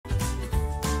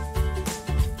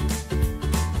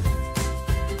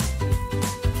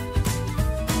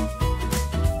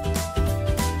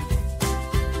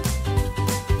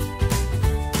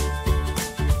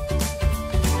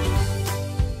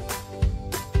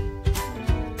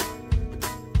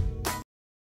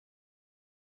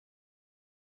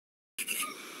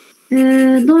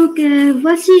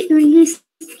Voici une liste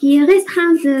qui est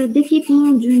restreinte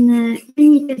d'équipements d'une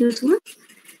unité de soins.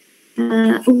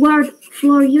 Ward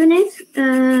floor unit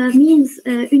means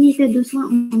unité de soins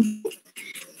en français.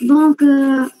 Donc,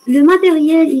 le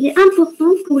matériel, il est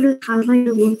important pour le travail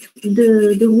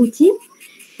de routine.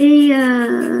 Et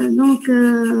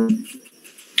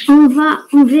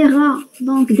on verra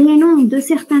donc des noms de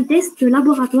certains tests de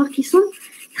laboratoire qui sont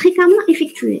fréquemment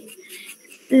effectués.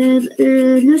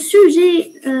 Le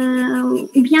sujet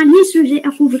ou bien les sujets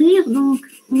à couvrir, donc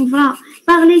on va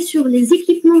parler sur les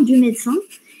équipements du médecin,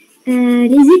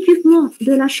 les équipements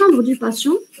de la chambre du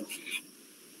patient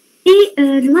et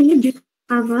le matériel du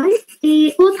travail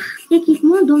et autres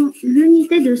équipements dans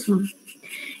l'unité de soins.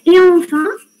 Et enfin,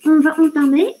 on va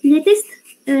entamer les tests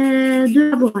de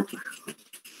laboratoire.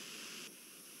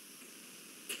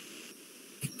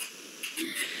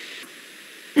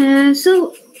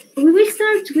 So we will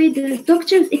start with the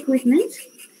doctor's equipment.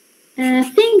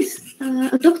 Things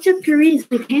a doctor carries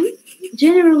with him.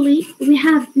 Generally, we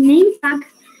have name tag,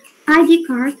 ID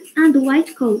card, and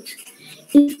white coat.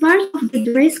 It's part of the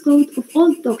dress code of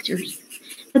all doctors.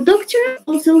 The doctor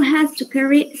also has to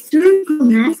carry a surgical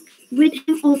mask with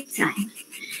him all the time.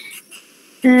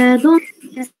 Donc,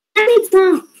 un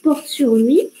médecin porte sur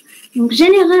lui. Donc,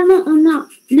 généralement, on a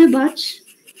le badge,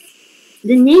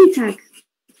 le name tag.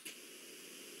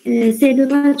 C'est le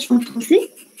badge en français.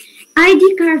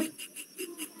 ID card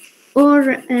or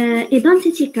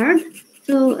identity card.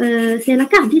 So, c'est la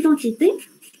carte d'identité.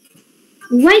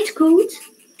 White coat,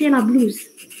 c'est la blouse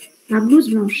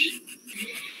blanche.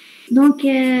 Donc,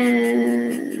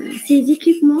 ces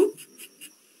équipements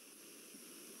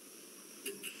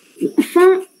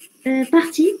font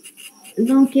partie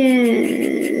donc,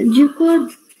 du code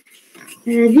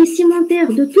vestimentaire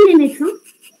de tous les médecins.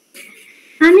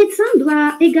 Un médecin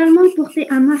doit également porter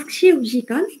un masque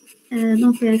chirurgical,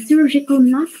 donc surgical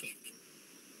mask,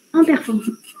 en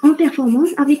performance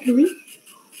avec lui.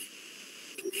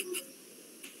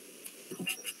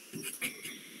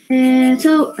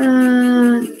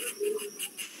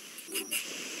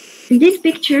 These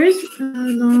pictures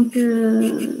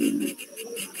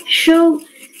show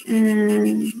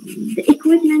the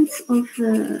equipment of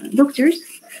doctors.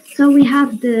 So we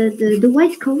have the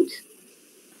white coat,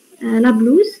 la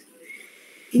blouse,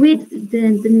 with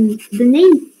the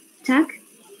name tag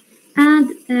and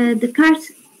the card,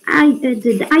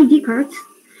 the ID card,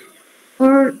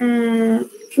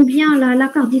 ou bien la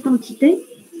carte d'identité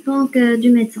donc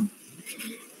du médecin.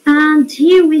 And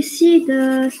here we see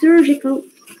the surgical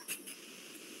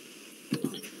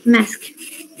mask.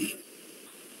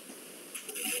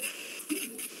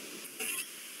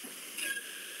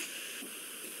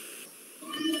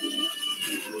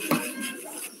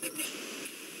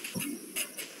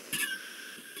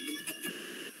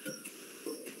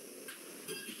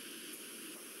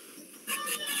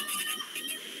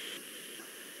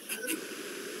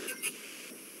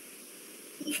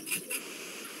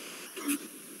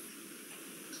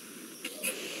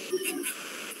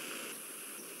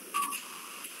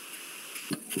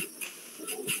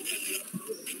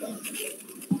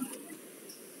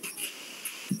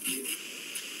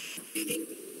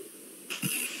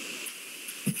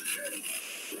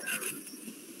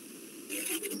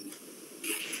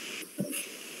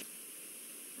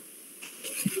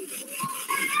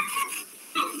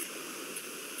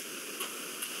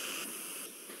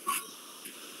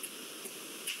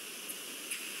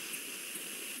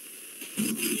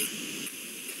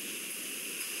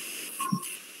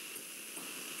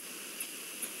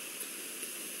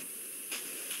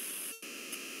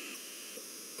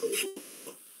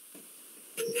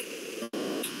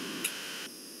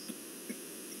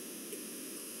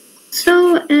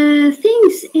 So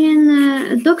things in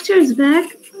a doctor's bag,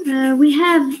 we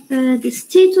have the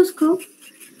stethoscope.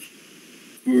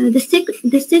 The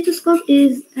stethoscope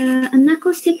is an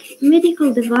acoustic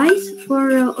medical device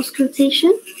for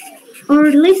auscultation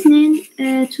or listening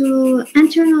to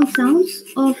internal sounds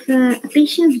of a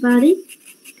patient's body.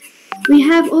 We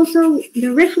have also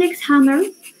the reflex hammer,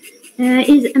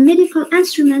 is a medical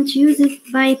instrument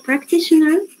used by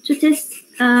practitioners to test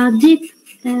deep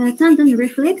tendon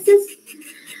reflexes.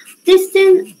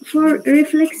 Testing for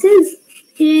reflexes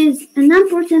is an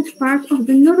important part of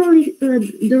the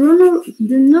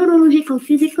neurological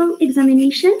physical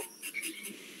examination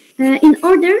in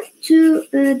order to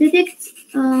detect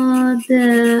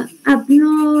the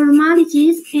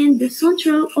abnormalities in the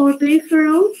central or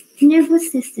peripheral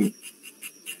nervous system.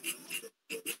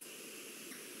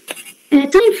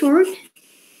 Time fork,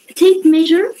 tape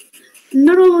measure,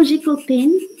 neurological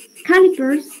pin,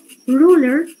 calipers,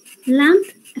 ruler, lamp,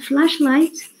 a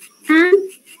flashlight, and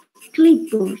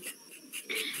clipboard.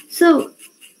 So,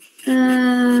 ce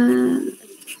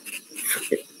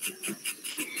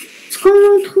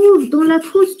qu'on trouve dans la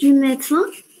trousse du médecin,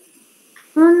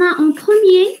 on a en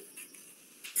premier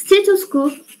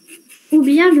stéthoscope ou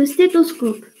bien le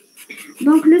stéthoscope.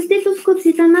 Donc, le stéthoscope,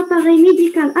 c'est un appareil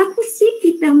médical acoustique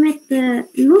qui permet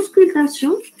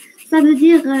l'auscultation, ça veut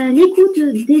dire l'écoute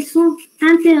des sons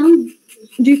internes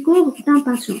du corps d'un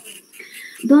patient.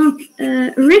 Donc,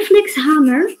 reflex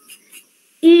hammer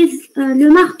est le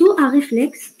marteau à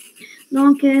réflexe.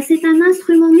 Donc, c'est un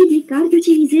instrument médical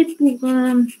utilisé pour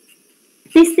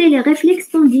tester les réflexes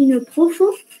tendineux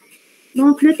profonds.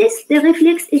 Donc, le test des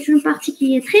réflexes est une partie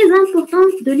qui est très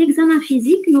importante de l'examen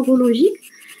physique neurologique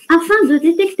afin de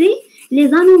détecter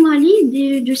les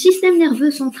anomalies du système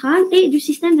nerveux central et du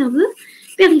système nerveux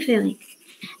périphérique.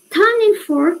 Tuning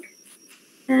fork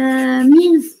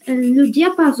means le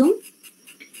diapason.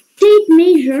 Tape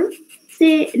measure,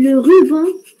 c'est le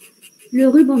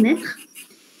rubomètre.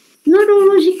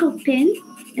 Neurological pen,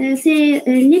 c'est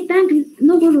l'épingle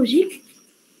neurologique.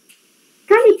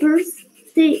 Calipers,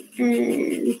 c'est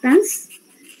les pinces.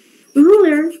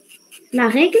 Ruler, la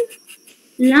règle.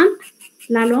 Lampe,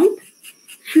 la lampe.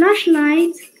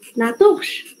 Flashlight, la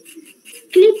torche.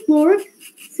 Clipboard,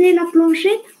 c'est la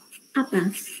planchette à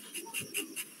pince.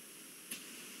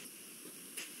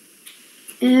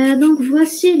 Donc,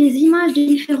 voici les images des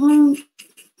différents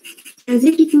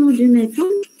équipements du médecin.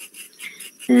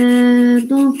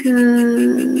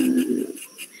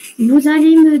 Vous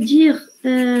allez me dire,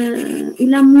 ou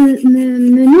là,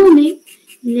 me nommer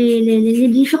les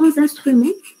différents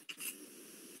instruments.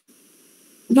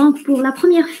 Donc, pour la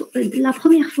première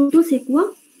photo, c'est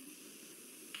quoi?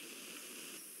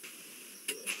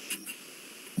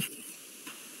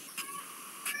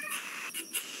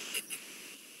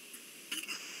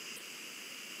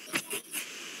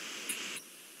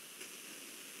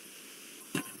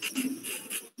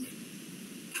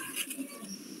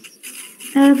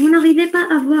 Vous n'arrivez pas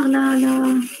à voir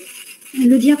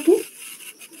le diapo?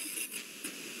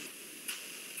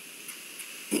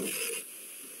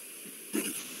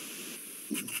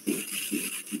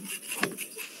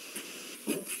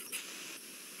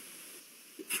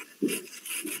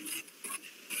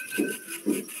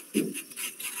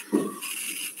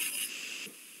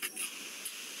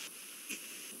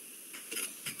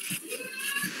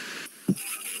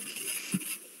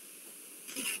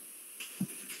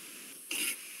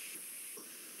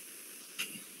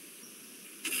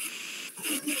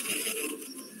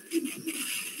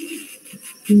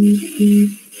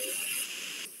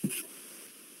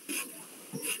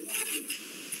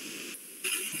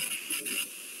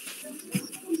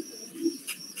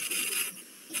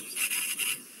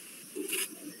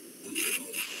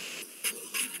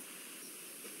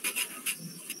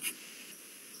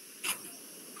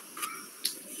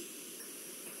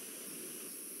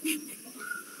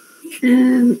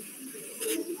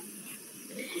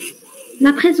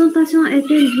 La présentation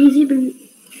est-elle visible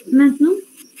maintenant?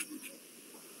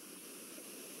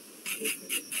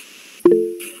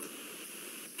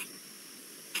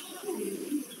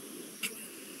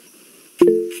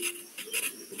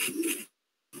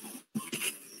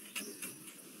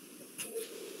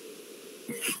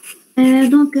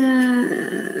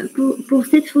 Pour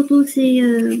cette photo,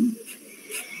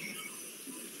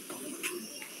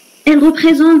 elle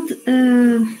représente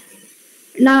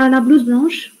la blouse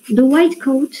blanche, the white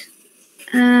coat,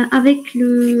 avec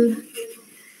le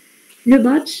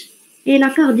badge et la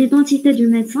carte d'identité du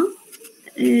médecin,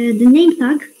 the name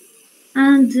tag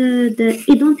and the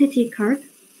identity card.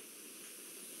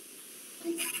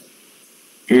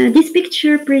 This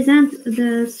picture presents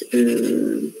the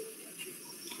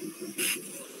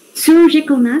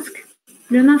surgical mask,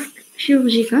 le masque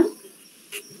chirurgical.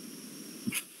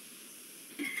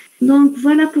 Donc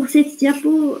voilà pour cette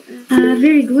diapo.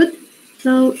 Very good.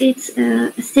 So it's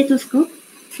a stethoscope.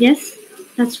 Yes,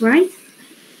 that's right.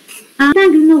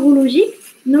 Épingle neurologique,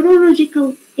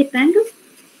 neurological épingle.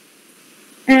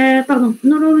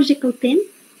 Neurological pen.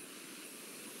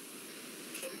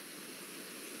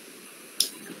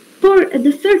 For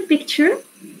the third picture,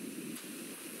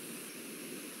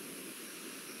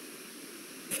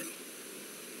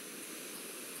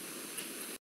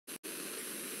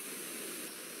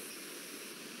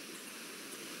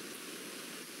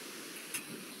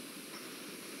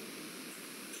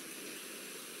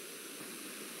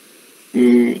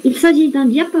 il s'agit d'un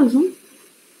diapason.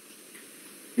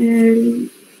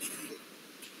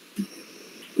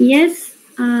 Yes,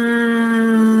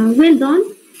 well done.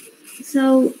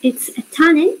 So it's a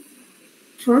tuning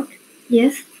fork.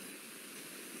 Yes.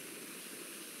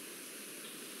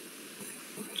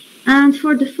 And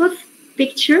for the fourth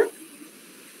picture,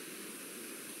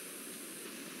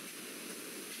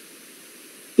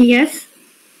 yes,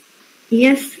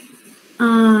 yes,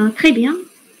 très bien,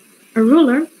 a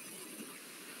ruler,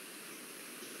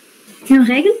 une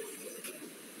règle.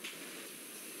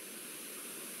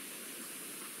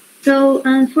 So,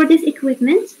 and for this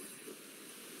equipment,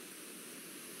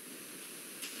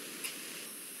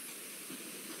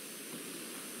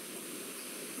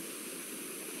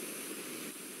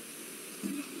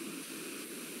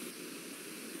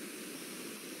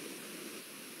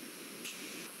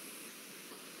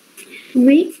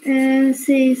 oui,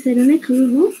 c'est le mètre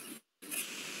ruban,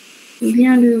 ou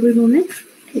bien le ruban mètre.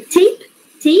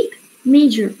 Tape,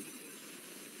 major.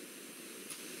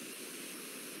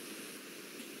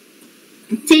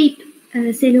 Tape,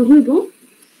 c'est le ruban,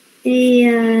 et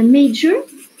major,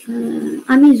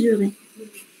 à mesurer.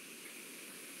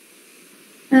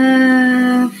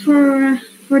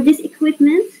 For this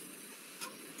equipment,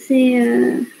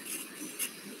 c'est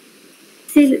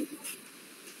le...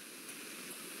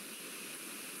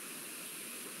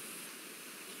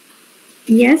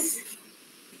 Yes.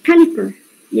 Caliper.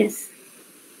 Yes.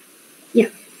 Yeah.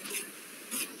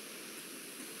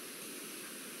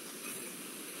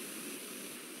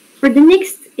 For the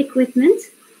next equipment,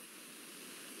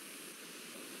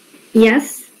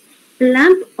 yes,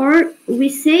 lamp, or we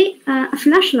say a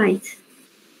flashlight.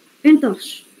 Une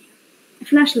torche. A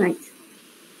flashlight.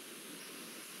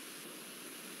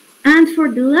 And for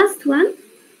the last one,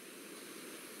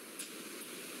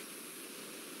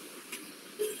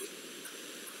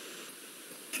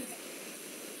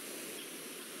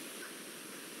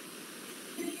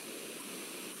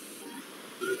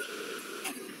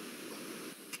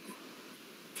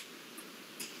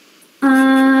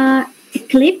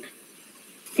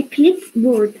 a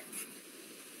clipboard.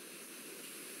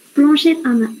 Planchette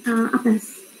à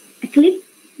pince. A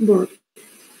clipboard.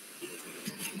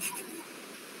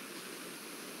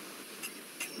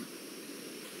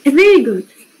 Very good.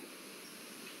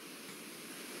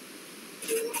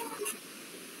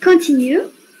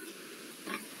 Continue.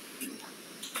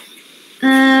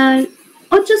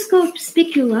 Otoscope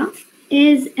spicula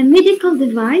is a medical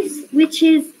device which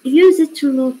is used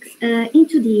to look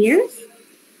into the ears.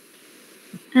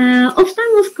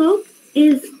 Ophthalmoscope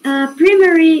is a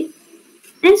primary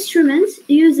instrument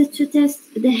used to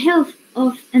test the health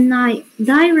of an eye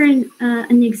during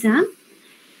an exam.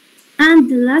 And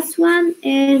the last one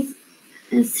is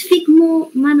a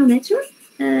sphygmomanometer,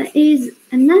 is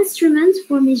an instrument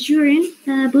for measuring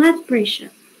blood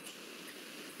pressure.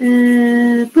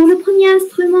 Pour le premier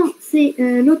instrument, c'est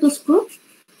l'otoscope.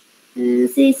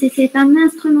 C'est un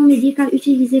instrument médical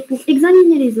utilisé pour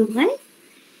examiner les oreilles.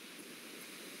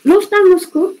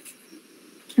 L'ophtalmoscope,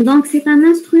 donc c'est un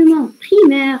instrument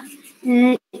primaire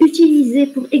utilisé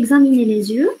pour examiner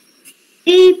les yeux.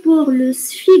 Et pour le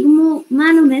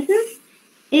sphygmomanomètre,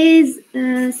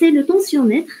 c'est le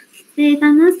tensiomètre. C'est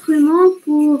un instrument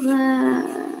pour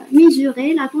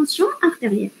mesurer la tension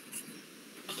artérielle.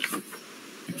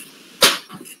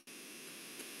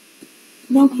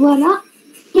 Donc voilà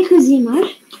quelques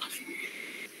images.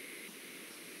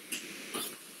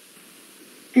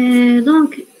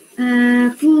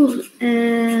 Pour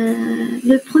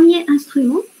le premier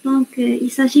instrument,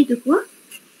 il s'agit de quoi?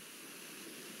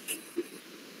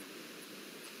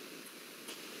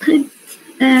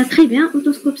 Très bien,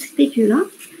 otoscope spicula.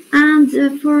 And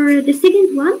for the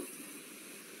second one,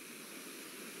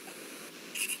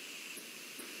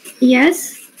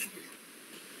 yes,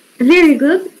 very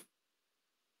good.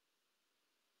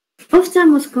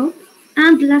 Ophthalmoscope.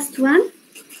 And last one,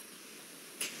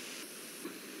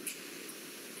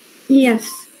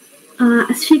 yes,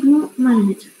 a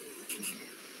sphygmomanometer.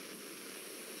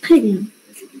 Très bien.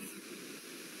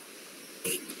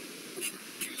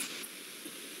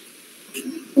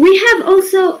 We have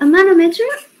also a manometer,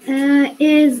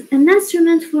 is an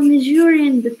instrument for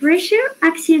measuring the pressure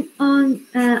acting on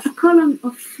a column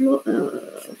of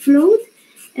fluid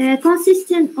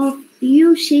consisting of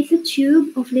U-shaped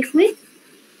tube of liquid.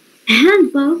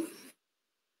 Handball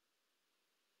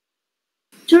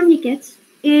tourniquet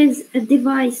is a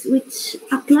device which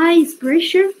applies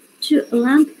pressure to a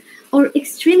lamp or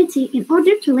extremity in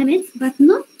order to limit but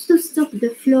not to stop the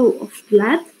flow of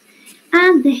blood.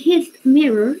 And the head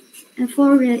mirror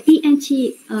for ENT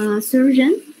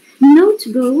surgeon,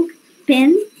 notebook,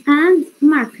 pen, and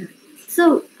marker.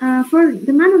 So, for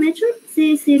the manometer,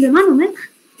 c'est le manomètre.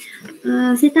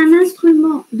 C'est un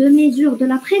instrument de mesure de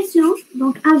la pression,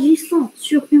 donc agissant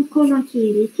sur une colonne qui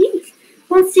est liquide,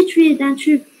 constituée d'un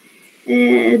tube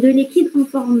de liquide en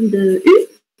forme de U.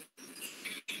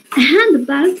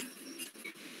 Handball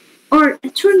or a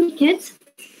tourniquet,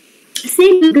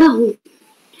 c'est le garrot.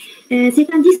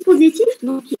 C'est un dispositif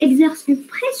donc, qui exerce une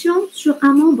pression sur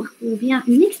un membre ou bien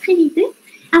une extrémité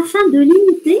afin de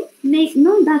limiter, mais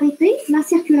non d'arrêter, la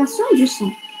circulation du sang.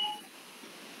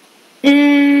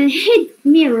 Head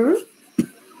mirror,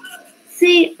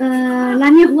 c'est la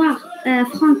miroir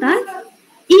frontale.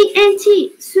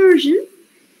 ENT surgeon,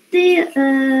 c'est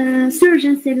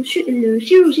le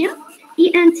chirurgien.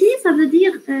 ENT, ça veut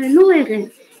dire l'ORL.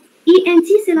 ENT,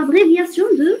 c'est l'abréviation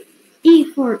de E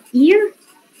for ear,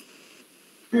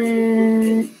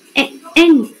 N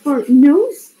for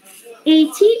nose,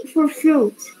 AT for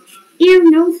throat, ear,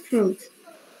 nose, throat.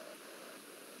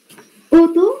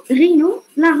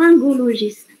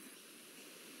 Oto-rhino-laryngologiste.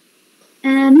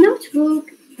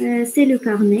 Notebook, c'est le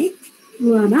carnet.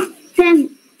 Voilà. Pen,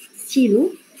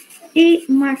 stylo. Et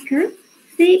marker,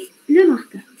 c'est le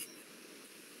marqueur.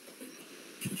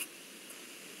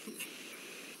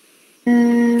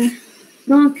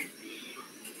 Donc,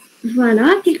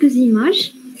 voilà quelques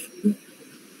images.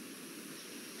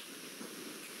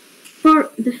 For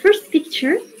the first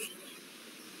picture,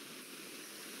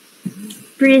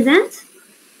 present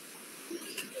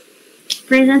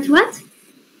what?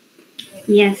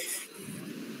 Yes.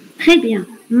 Très bien.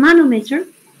 Manometer.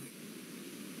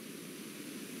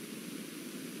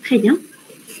 Très bien.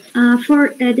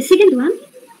 For the second one,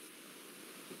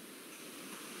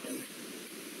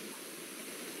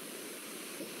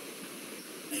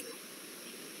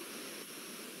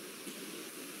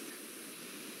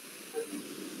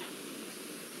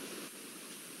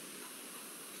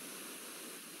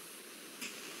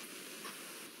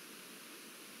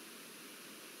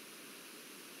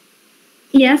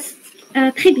 yes,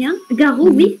 très bien.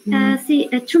 Garrot, oui, c'est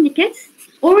tourniquet,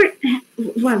 or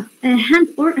voilà, hand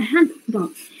or handball.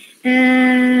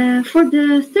 For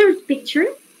the third picture,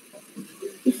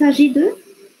 il s'agit de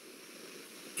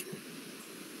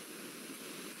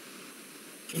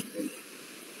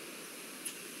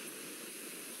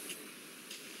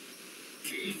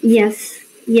yes,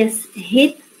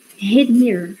 head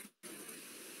mirror.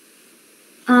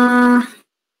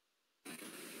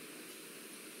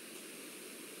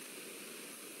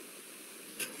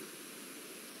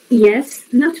 Yes,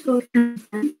 notebook and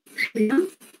pen. Très bien.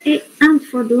 And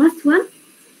for the last one,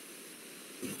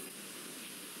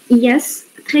 yes,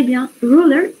 très bien.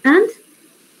 Ruler and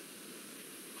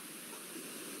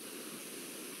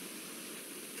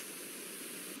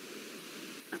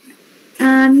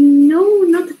no,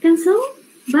 not a pencil,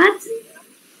 but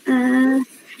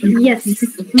yes,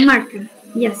 marker.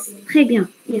 Yes, très bien.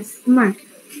 Yes, marker.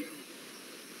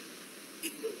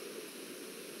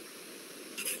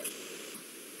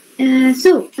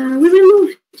 So we will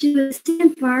move to the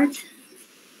second part,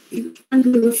 and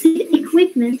we will see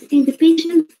equipment in the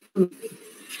patient room.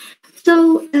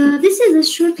 So this is a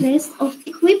short list of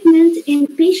equipment in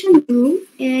patient room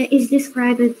is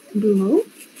described below.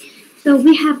 So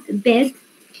we have bed,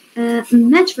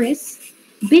 mattress,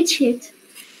 bed sheet,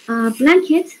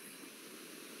 blanket,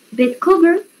 bed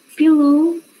cover,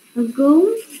 pillow,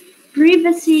 gown,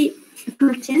 privacy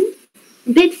curtain,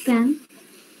 bedpan.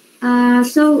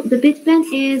 So the bedpan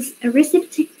is a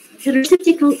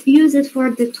receptacle used for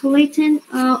the toileting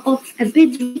of a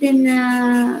bedridden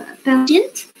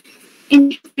patient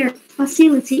in care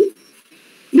facility.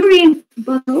 Urine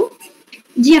bottle,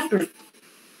 diaper,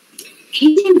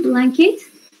 heating blanket,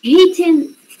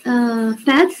 heating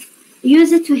pad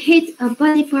used to heat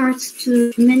body parts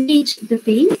to manage the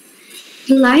pain.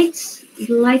 Light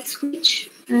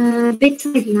switch,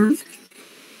 bedside lamp,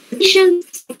 patient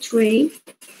tray,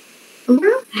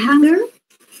 hanger,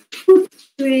 food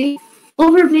tray,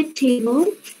 overbed table,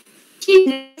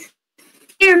 TV,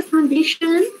 air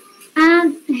condition,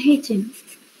 and heating.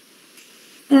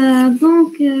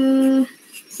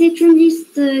 C'est une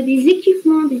liste des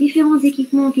équipements, des différents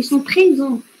équipements qui sont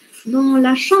présents dans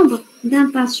la chambre d'un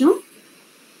patient.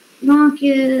 Donc,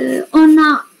 on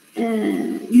a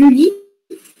le lit,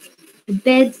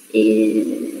 bed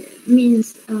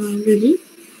means le lit,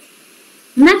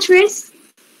 mattress,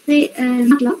 c'est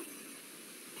matelas,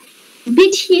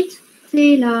 bed sheet,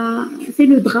 c'est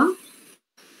le drap,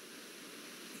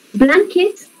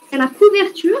 blanket, c'est la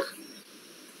couverture,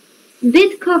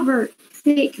 bed cover,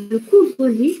 c'est le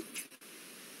couvre-lit,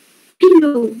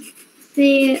 pillow,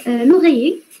 c'est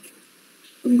l'oreiller,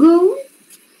 gown,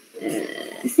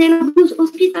 c'est la blouse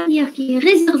hospitalière qui est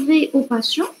réservée aux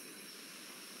patients,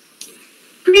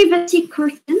 privacy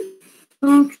curtain,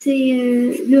 donc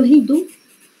c'est le rideau,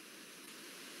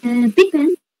 bedpan,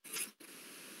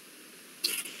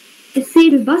 c'est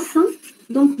le bassin.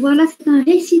 Donc voilà, c'est un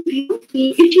récipient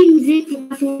qui est utilisé pour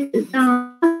la toilette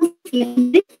d'un patient.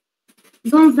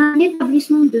 dans un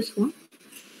établissement de soins,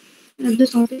 de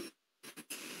santé.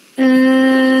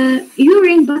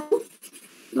 Urine bottle,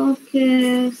 donc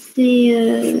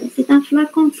c'est un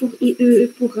flacon pour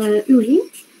urine.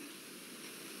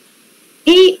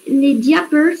 Et les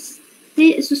diapers,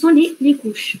 ce sont les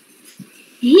couches.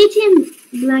 Heating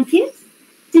blanket,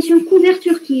 c'est une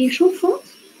couverture qui est chauffante.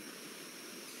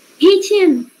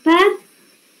 Heating pad,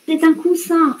 c'est un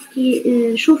coussin qui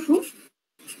est chauffant.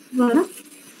 Voilà.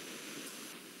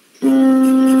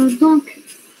 Donc,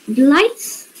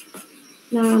 lights,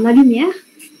 la lumière.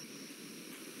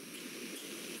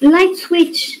 Light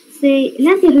switch, c'est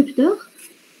l'interrupteur.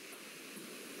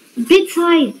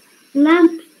 Bedside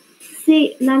lamp,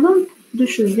 c'est la lampe de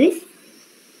chevet.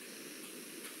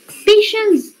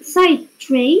 Patient's side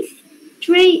tray.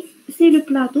 Tray, c'est le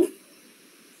plateau.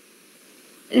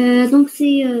 Donc,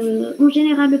 c'est en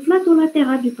général le plateau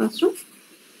latéral du patient.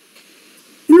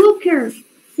 Locker,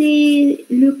 c'est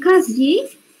le casier.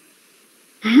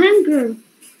 Hanger,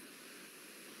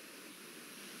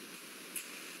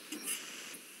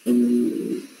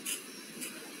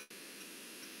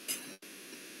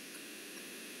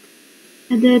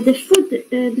 the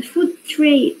food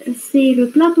tray, c'est le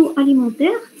plateau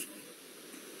alimentaire.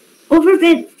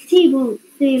 Overbed table,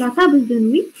 c'est la table de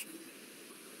nuit.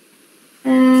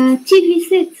 TV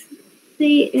set,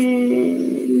 c'est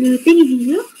le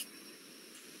téléviseur.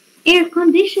 Air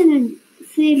conditioning,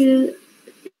 c'est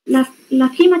la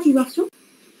climatisation.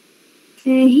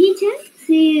 Heating,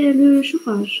 c'est le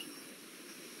chauffage.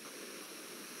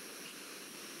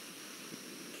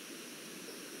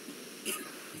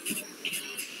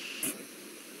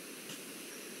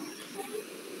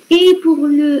 Et pour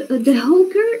the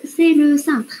hawker, c'est le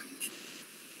cintre.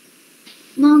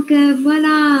 Donc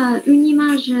voilà une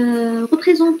image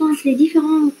représentant les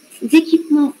différents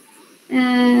équipements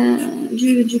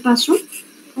du patient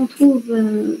qu'on trouve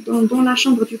dans la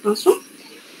chambre du patient.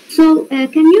 So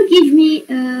can you give me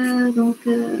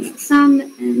some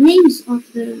names of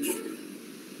the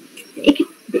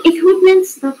equipment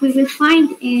that we will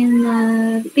find in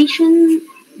the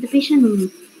patient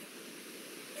room?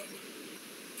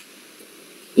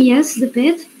 Yes, the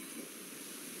bed.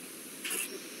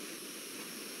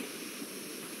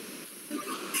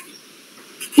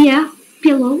 Yeah,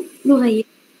 pillow, l'oreiller.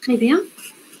 Très bien.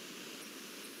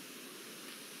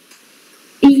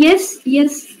 Yes,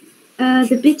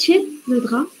 the bedsheet, le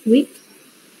drap, oui.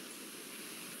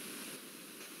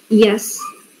 Yes.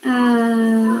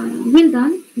 Well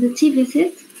done. The TV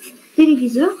set,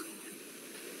 téléviseur.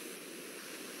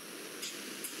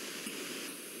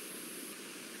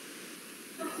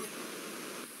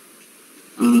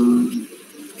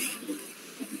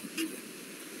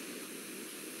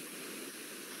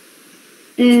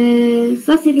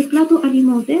 Ça, c'est le plateau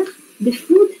alimentaire. The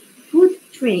food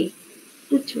tray.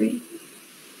 Food tray.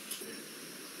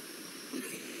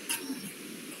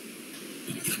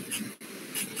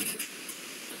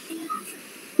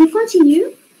 We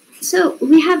continue. So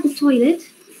we have the toilet,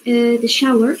 the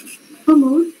shower,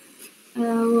 commode,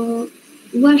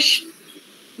 wash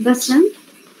basin,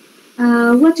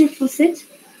 water faucet.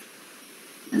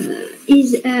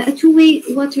 Is a two-way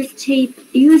water tape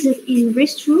used in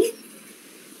restroom.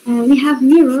 We have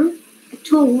mirror, a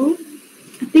towel,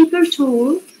 a paper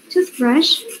towel,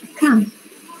 toothbrush, a comb.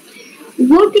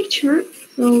 Wall picture,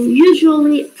 so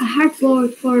usually a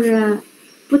hardboard for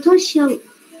potential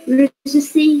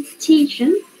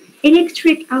resuscitation,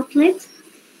 electric outlet,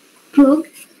 plug,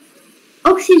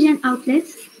 oxygen outlet,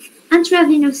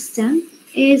 intravenous stem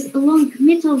is a long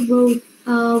metal rod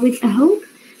with a hook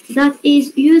that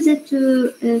is used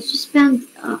to suspend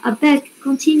a bag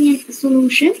containing a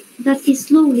solution that is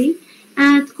slowly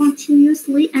and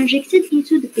continuously injected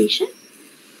into the patient.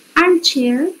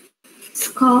 Armchair,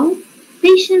 skull,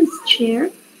 patient's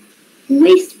chair,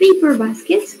 waste paper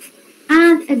basket,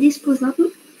 and a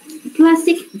disposable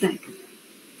plastic bag.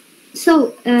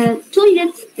 So,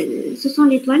 toilette, ce sont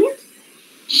les toilettes.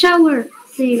 Shower,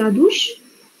 c'est la douche.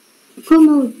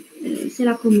 Commode, c'est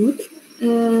la commode.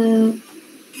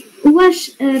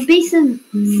 Wash basin,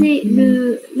 c'est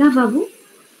le lavabo.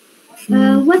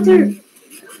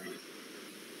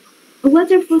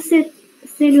 Water faucet,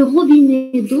 c'est le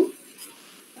robinet d'eau.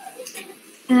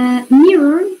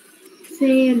 Mirror,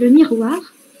 c'est le miroir.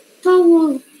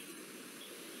 Towel,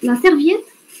 la serviette.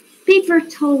 Paper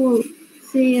towel,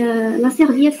 c'est la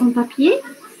serviette en papier.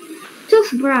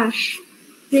 Toothbrush,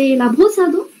 c'est la brosse à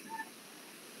dents.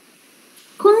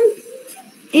 Comb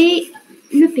et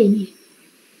le peigne.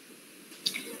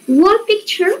 Wall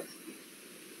picture,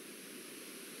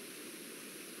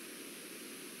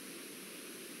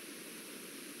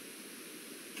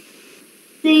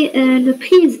 c'est le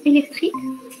prise électrique.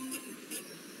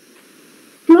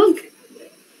 Plug,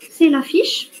 c'est la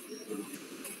fiche.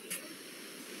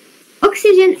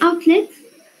 Oxygen outlet,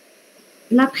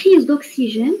 la prise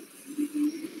d'oxygène.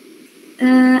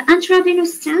 Intravenous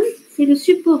stand, c'est le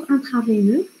support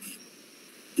intraveineux.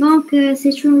 Donc,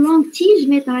 c'est une longue tige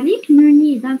métallique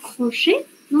munie d'un crochet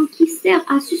donc, qui sert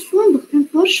à suspendre une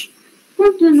poche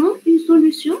contenant une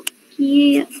solution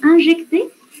qui est injectée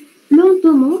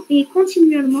lentement et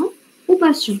continuellement au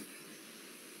patient.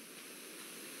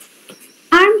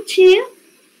 Armchair,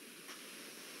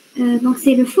 donc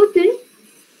c'est le fauteuil.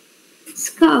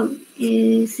 Skull,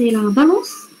 c'est la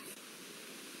balance.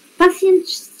 Patient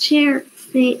chair,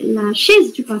 c'est la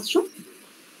chaise du patient.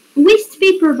 Waste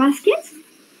paper basket,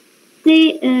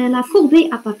 c'est la corbeille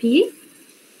à papier.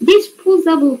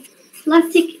 Disposable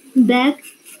plastic bag,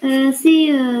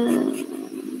 c'est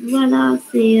voilà,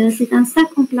 c'est un sac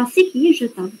en plastique qui est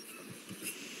jetable.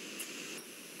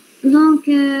 Donc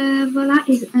voilà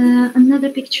is another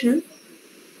picture.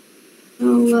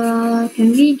 So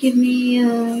can we give me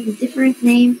a different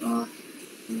name of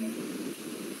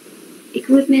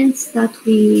equipment that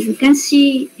we can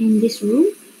see in this room?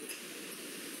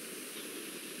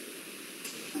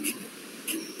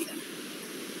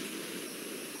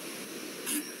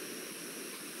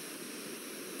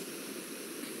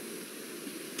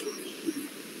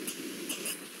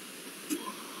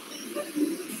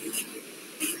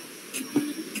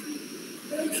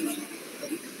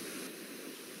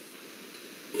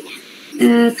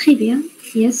 Très bien.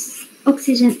 Yes.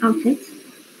 Oxygen outlet.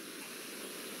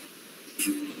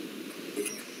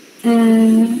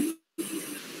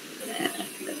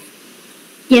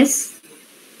 Yes.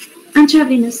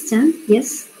 Intravenous stand.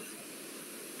 Yes.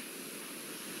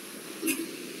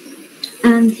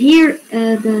 And here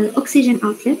the oxygen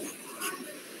outlet.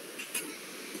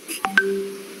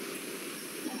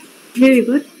 Very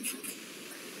good.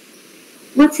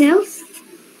 What else?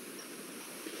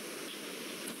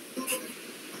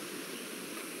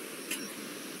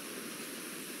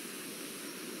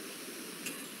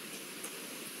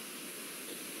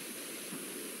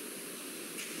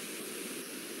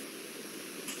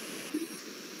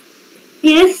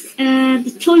 Yes,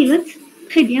 the toilet.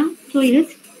 Très bien, toilet.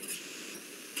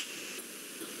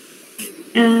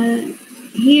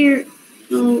 Here,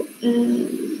 so,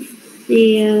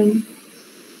 c'est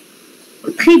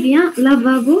très bien,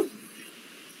 lavabo.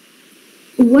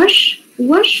 Wash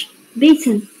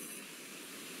basin.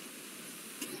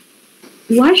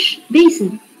 Wash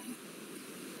basin.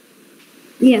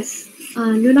 Yes,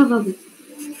 le lavabo.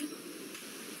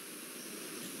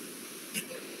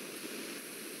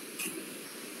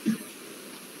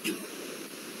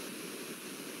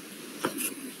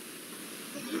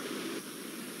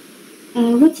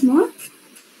 What's more?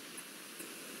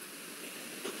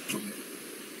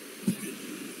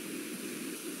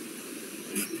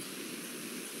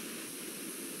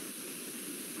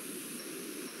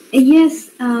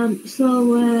 Yes,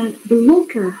 so the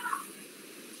locker.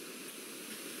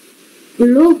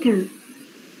 Locker.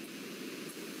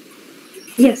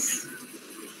 Yes.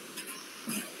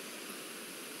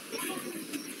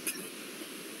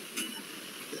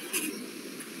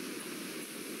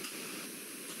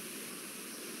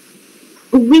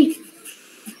 Oui.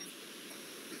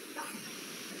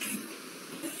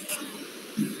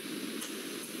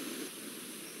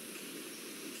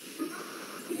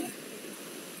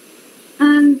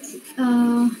 And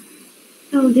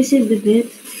so this is the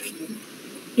bed,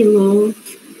 pillow,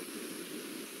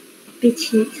 bed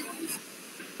sheet,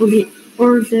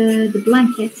 or the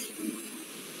blanket.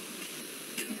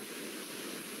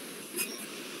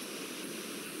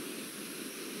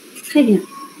 Très bien.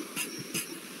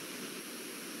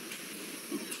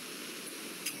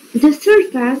 The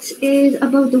third part is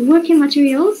about the working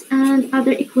materials and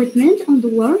other equipment on the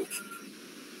work.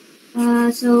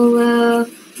 So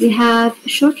we have a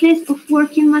short list of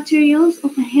working materials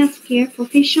of a healthcare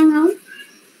professional.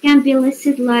 Can be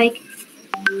listed like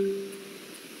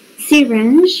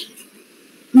syringe,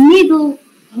 needle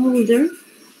holder,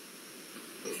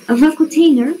 a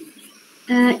vacutainer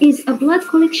is a blood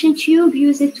collection tube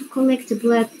used to collect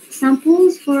blood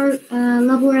samples for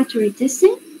laboratory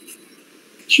testing.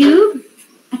 Tube,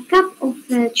 a cup of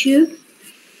tube,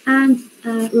 and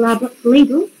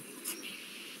label.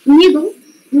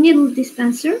 Needle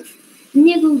dispenser,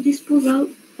 needle disposal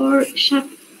or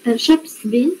sharps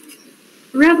bin,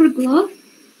 rubber glove,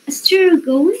 a sterile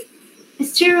gown, a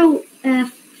sterile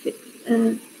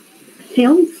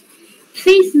field,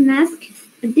 face mask,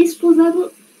 a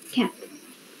disposable cap.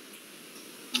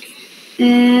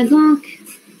 Donc,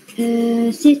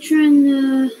 c'est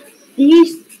une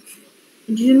liste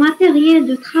du matériel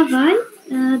de travail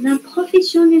d'un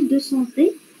professionnel de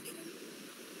santé.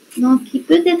 Donc, il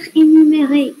peut être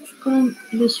énuméré comme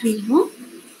le suivant.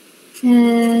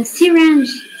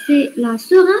 Syringe, c'est la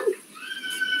seringue.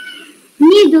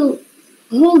 Needle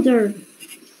holder,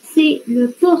 c'est le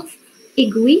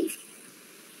porte-aiguille.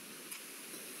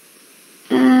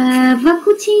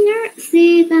 Vacutainer,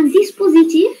 c'est un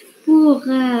dispositif pour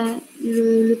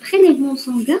le prélèvement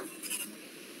sanguin.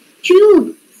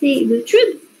 Tube, c'est le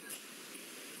tube.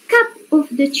 Cap of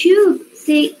the tube,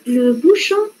 c'est le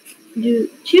bouchon du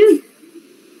tube.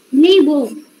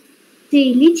 Label,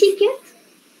 c'est l'étiquette.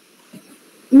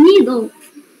 Needle,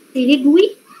 c'est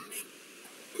l'aiguille.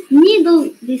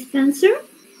 Needle dispenser,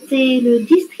 c'est le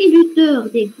distributeur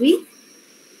d'aiguilles.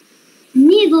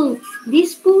 Needle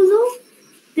disposal,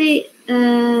 c'est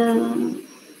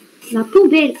la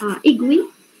poubelle à aiguilles.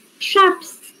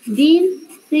 Sharps bin,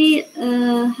 c'est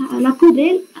la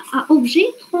poubelle à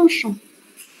objets tranchants.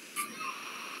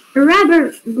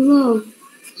 Rubber glove,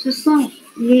 ce sont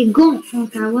les gants en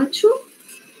caoutchouc.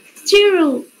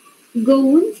 Sterile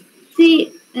gown,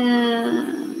 c'est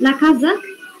la casaque.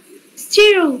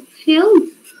 Sterile field,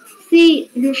 c'est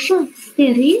le champ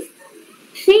stérile.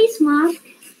 Face mask,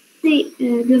 c'est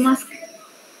le masque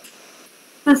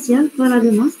facial, voilà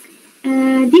le masque.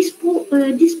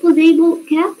 Disposable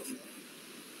cap,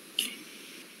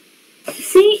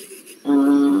 c'est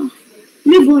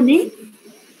le bonnet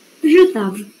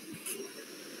jetable.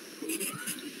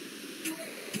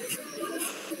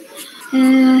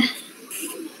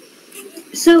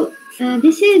 So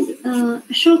this is a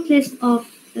short list of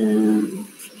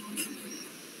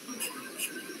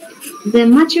the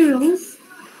materials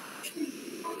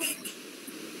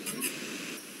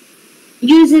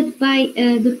used by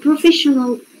the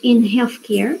professional in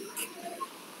healthcare.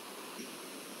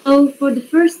 So for the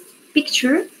first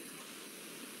picture,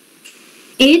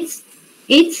 it's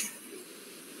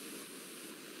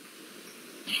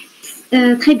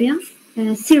très bien.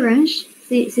 Syringe,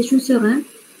 c'est une seringue.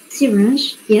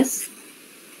 Syringe, yes.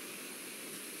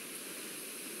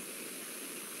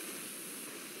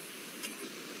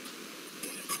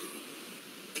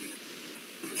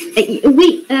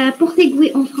 Oui,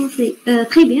 porte-aiguille en français.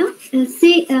 Très bien.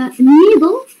 C'est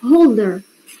needle holder.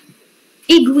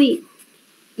 Aiguille.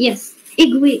 Yes.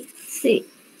 Aiguille, c'est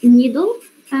needle.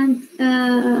 And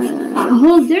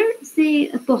holder,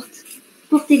 c'est porte.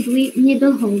 Porte-aiguille,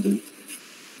 needle holder.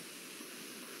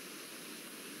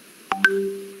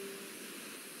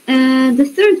 The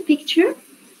third picture.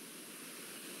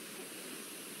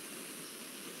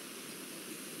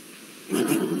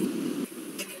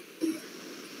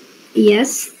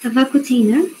 Yes,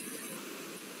 vacutainer.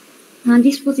 Un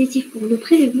dispositif pour le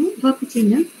prélèvement,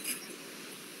 vacutainer.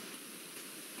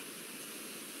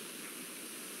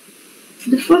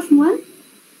 The fourth one.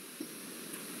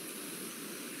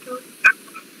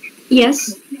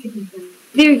 Yes,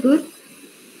 very good.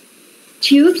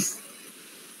 Tubes.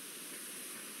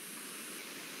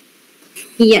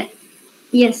 Yeah,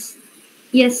 yes,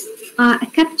 yes, a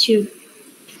cap tube.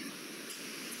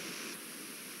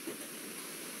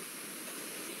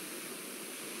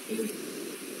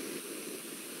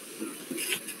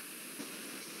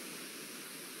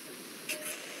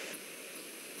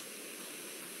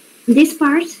 This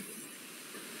part,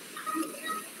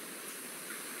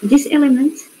 this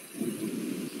element,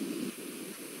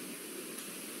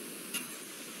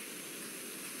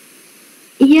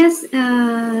 yes,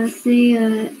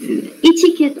 c'est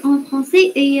étiquette en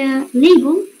français et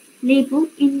label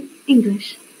in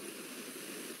English.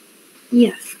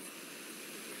 Yes.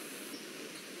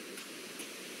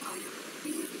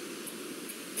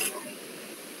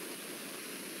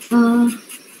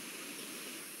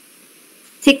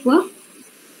 C'est quoi?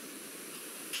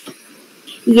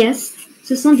 Yes,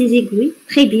 ce sont des aiguilles.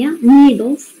 Très bien.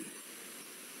 Needles.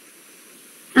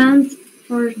 And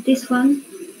for this one,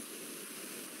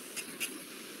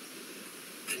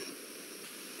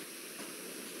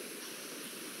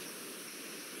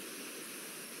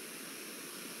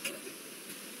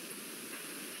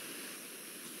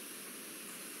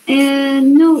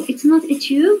 no, it's not a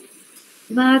tube,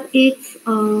 but it's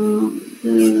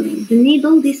the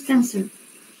needle dispenser.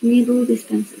 Needle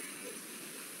dispenser.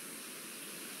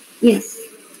 Yes,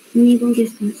 needle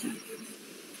dispenser.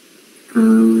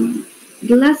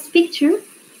 The last picture.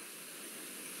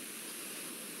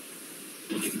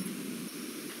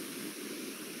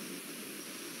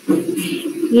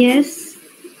 Yes,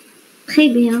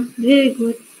 très bien, very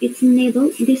good. It's needle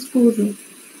disposal.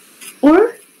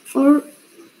 Or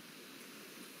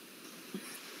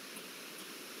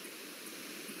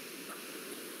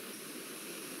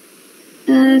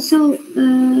so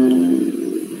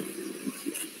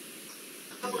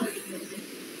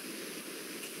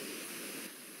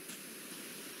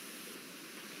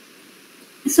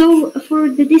So for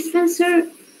the dispenser,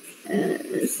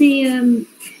 c'est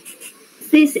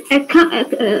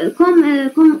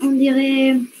comme on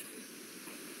dirait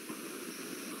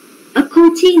a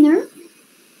container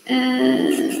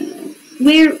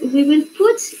where we will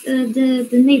put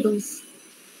the needles.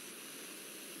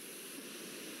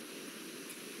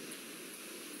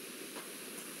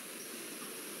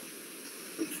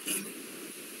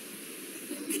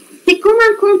 C'est comme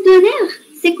un conteneur.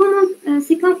 C'est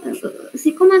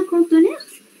comme un conteneur.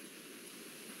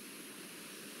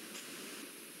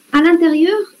 À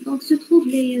l'intérieur, donc, se trouvent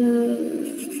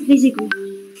les égouts.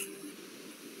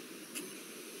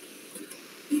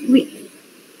 Oui.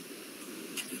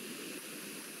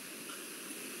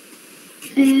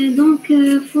 Donc,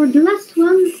 for the last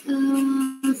one,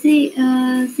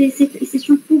 c'est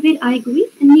une poubelle à aiguille,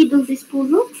 needle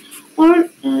disposal, or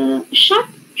sharp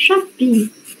bin.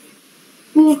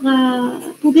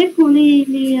 Poubelle pour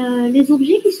les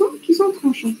objets qui sont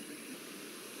tranchants.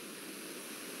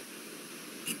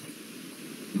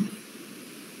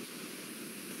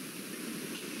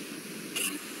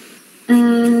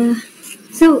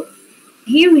 So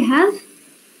here we have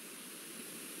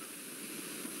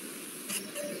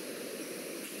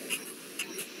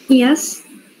yes,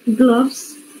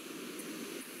 gloves.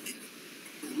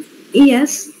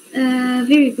 Yes,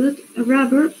 very good.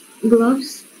 Rubber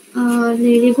gloves.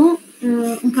 Les gants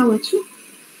en caoutchouc.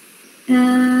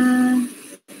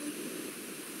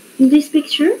 This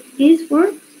picture is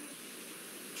for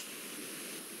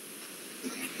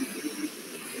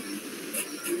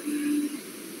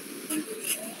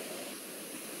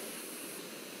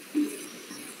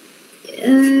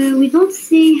we don't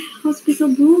say hospital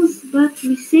blues, but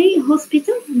we say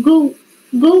hospital gown.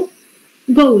 No,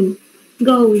 gown.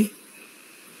 Gown.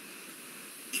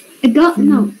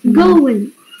 Gown.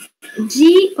 Gown.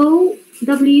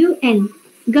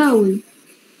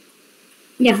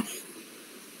 Yes.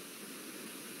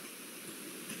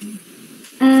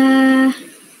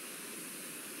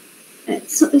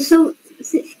 So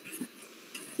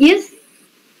yes.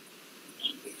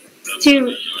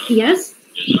 Still, yes.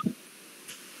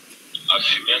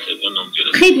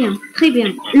 Très bien, très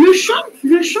bien. Le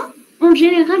chant, en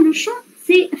général, le chant,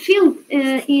 c'est field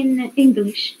in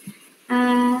English.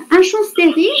 Un chant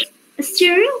stérile,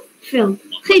 sterile, field.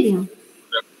 Très bien.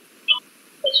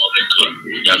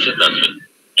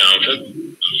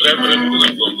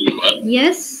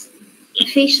 Yes,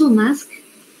 facial mask.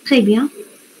 Très bien.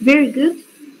 Very good.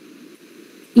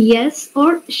 Yes,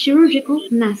 or chirurgical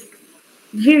mask.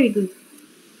 Very good.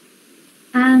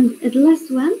 And the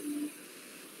last one.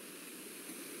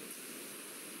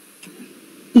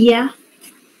 Yeah.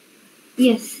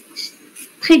 Yes.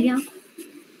 Très bien.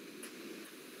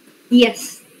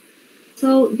 Yes.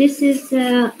 So this is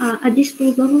a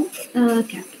disposable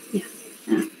cap. Yeah.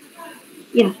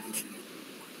 Yeah.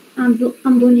 Un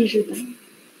bonnet jetable.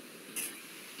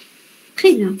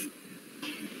 Très bien.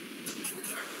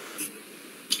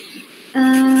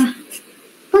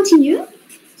 Continue.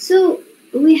 So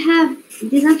we have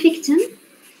disinfectant,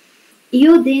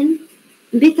 iodine,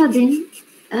 betadine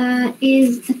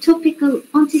is a topical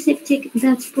antiseptic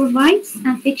that provides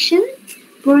infection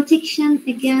protection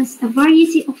against a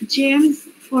variety of germs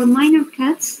for minor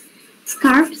cuts,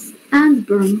 scrapes, and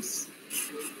burns.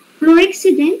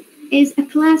 Chlorhexidine is a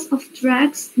class of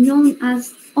drugs known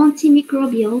as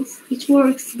antimicrobials. It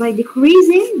works by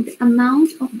decreasing the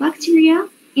amount of bacteria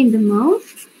in the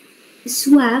mouth,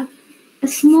 swab, a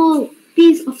small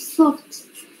piece of soft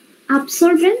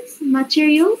absorbent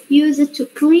material used to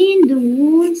clean the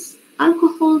wounds,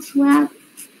 alcohol swab,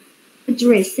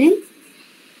 dressing,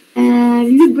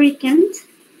 lubricant,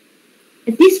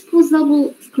 a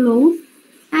disposable cloth,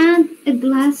 and a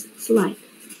glass slide.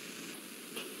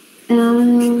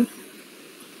 On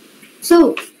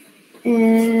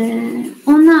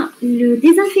a le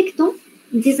désinfectant.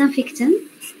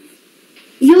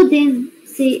 Iodine,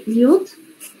 c'est l'iode.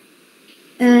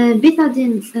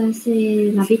 Bétadine,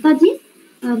 c'est la bétadine.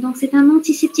 Donc, c'est un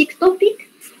antiseptique topique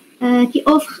qui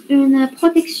offre une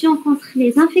protection contre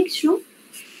les infections,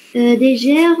 des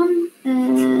germes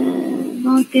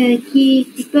qui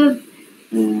peuvent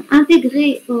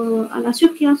intégrer à la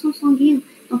circulation sanguine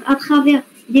donc à travers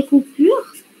des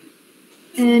coupures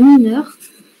mineures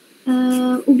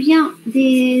ou bien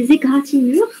des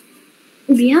égratignures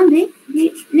ou bien des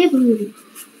brûlures.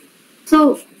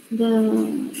 So,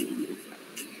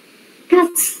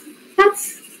 cuts,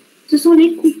 ce sont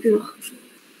les coupures.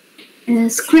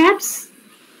 Scraps,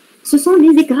 ce sont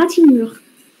les égratignures.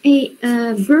 Et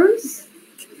burns,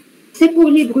 c'est pour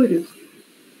les brûlures.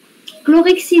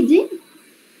 Chlorhexidine,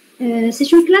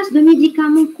 C'est une classe de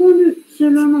médicaments connue sous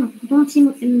le nom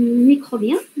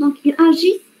d'antimicrobiens. Donc, il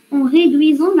agit en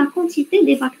réduisant la quantité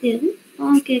des bactéries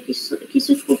donc, qui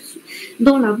se trouvent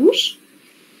dans la bouche.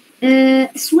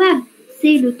 Swab,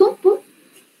 c'est le tampon,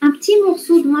 un petit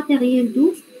morceau de matériel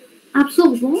doux,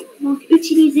 absorbant, donc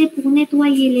utilisé pour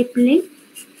nettoyer les plaies,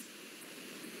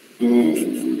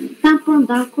 tampon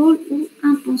d'alcool ou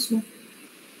un pansement.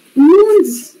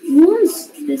 Wounds,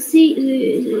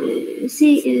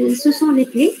 ce sont les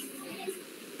plaies.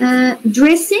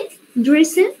 Dressing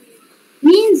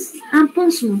means un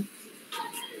pansement.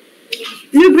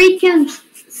 Lubricant,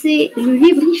 c'est le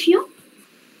lubrifiant.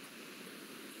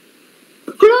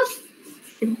 Cloth,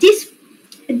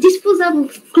 disposable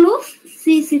cloth,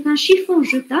 c'est un chiffon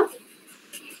jetable.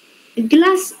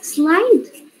 Glass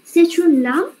slide, c'est une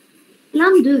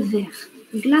lame de verre.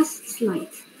 Glass slide.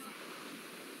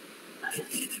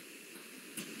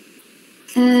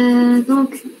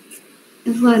 Donc,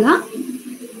 voilà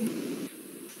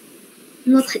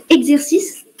notre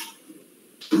exercice.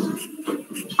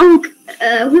 Donc,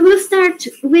 we will start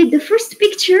with the first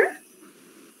picture.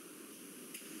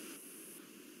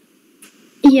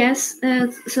 Yes,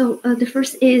 so the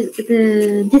first is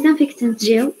the disinfectant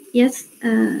gel. Yes,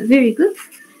 very good.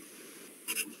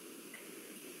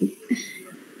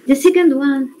 The second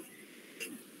one.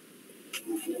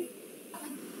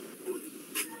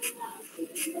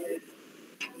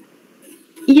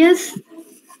 Yes,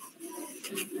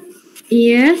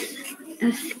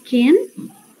 a skin,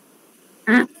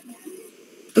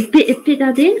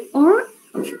 betadine or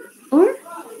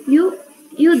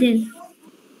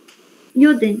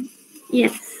iodine.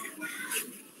 Yes.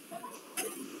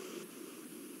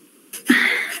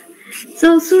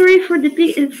 So sorry for the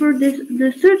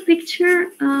third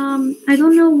picture. I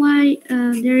don't know why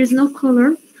there is no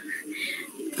color.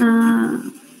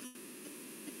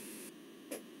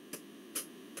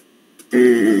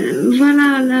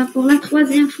 Voilà, là, pour la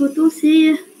troisième photo,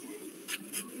 c'est...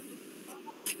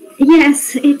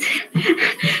 Yes, it's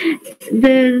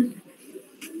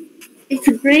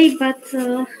great, but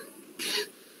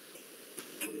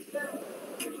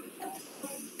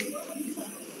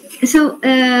so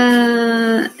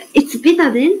it's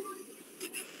betadine,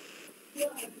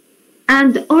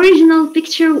 and the original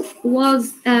picture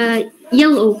was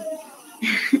yellow,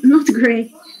 not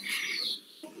gray.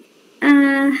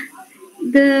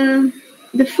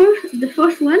 The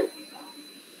fourth one.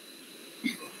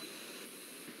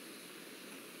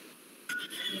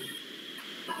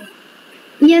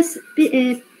 Yes,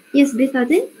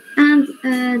 betadine, and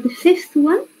the fifth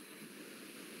one.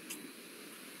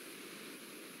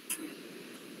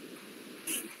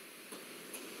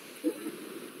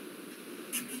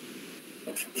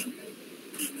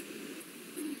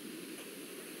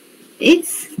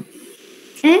 It's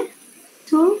a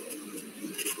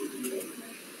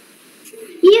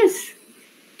yes,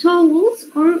 towels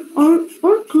or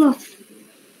cloth.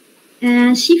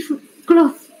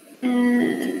 Cloth.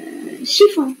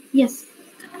 Chiffon. Yes,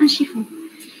 un chiffon.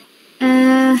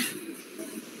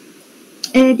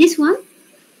 This one.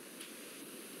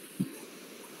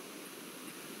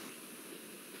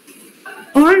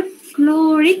 Or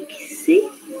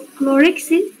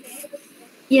chlorhexidine.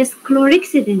 Yes,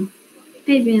 chlorhexidine.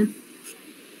 Très bien.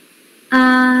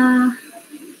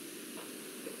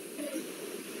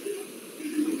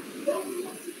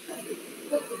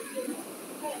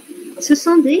 Ce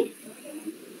sont des...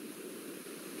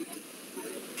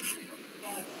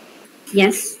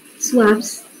 Yes,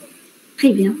 swabs.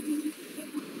 Très bien.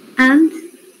 And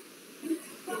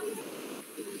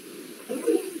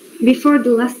before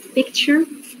the last picture...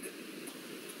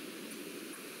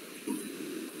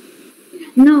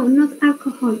 No, not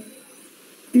alcohol.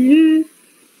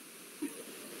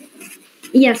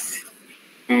 Yes.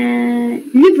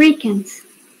 Lubricant.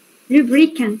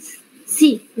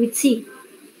 C, with C.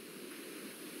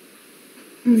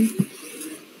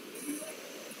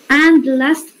 And the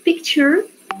last picture.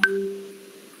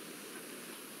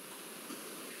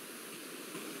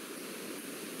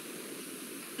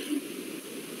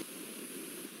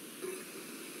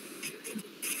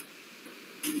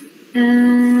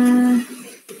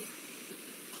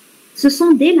 Ce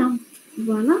sont des lames.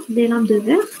 Voilà, des lames de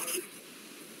verre.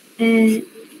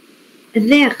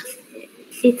 Verre,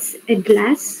 it's a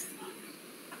glass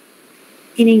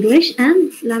in English,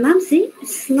 and la lame, c'est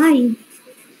slide.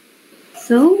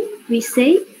 So we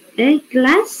say a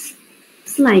glass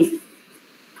slide.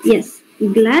 Yes,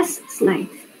 glass slide.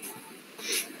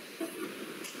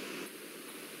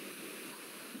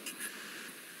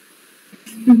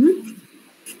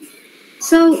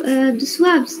 So, the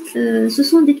swabs, ce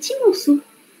sont des petits morceaux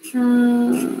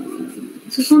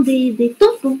ce sont des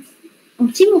tampons en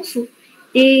petits morceaux.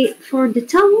 Et for the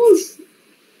towels,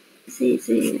 c'est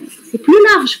plus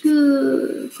large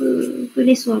que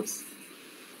les swabs.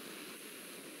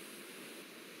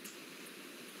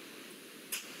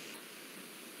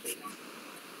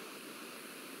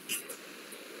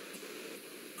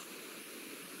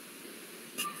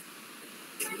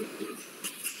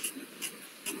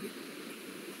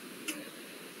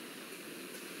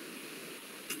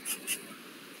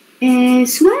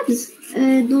 Swabs,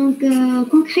 donc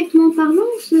concrètement parlant,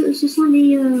 ce sont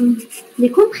les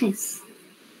compresses.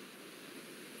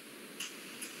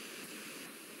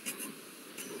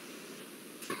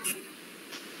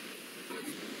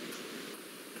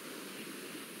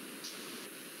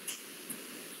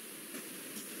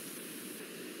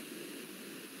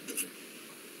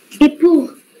 Et pour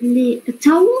les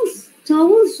towels,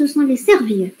 ce sont les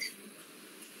serviettes.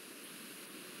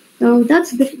 So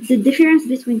that's the difference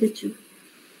between the two.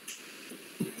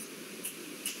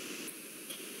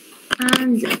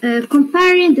 And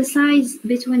comparing the size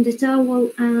between the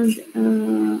towel and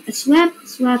a swab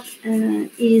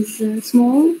is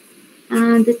small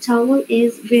and the towel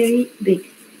is very big.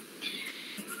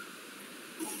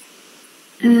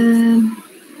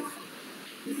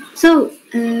 So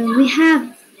we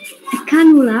have a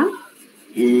cannula,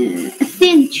 a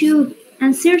thin tube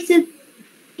inserted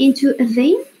into a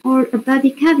vein or a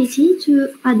body cavity to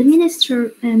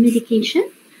administer medication,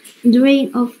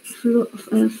 drain of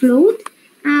fluid,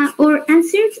 or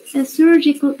insert a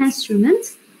surgical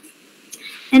instrument.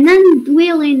 A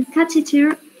non-dwelling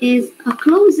catheter is a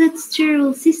closed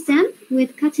sterile system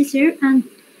with catheter and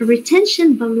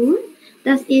retention balloon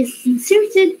that is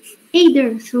inserted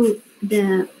either through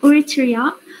the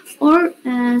urethra or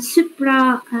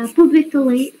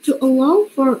suprapubically to allow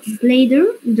for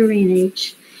bladder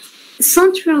drainage.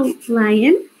 Central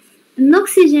line, an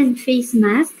oxygen face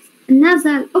mask, a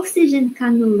nasal oxygen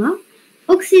cannula,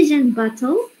 oxygen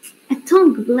bottle, a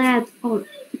tongue blade or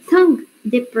tongue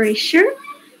depressor,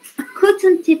 a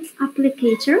cotton tip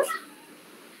applicator,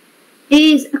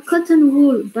 is a cotton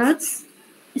wool buds,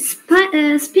 a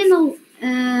spinal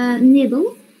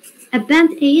needle, a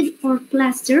band-aid or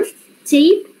plaster,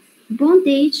 tape,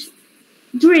 bandage,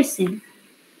 dressing.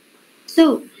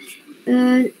 So,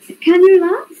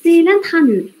 cannula, c'est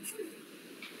l'intranule.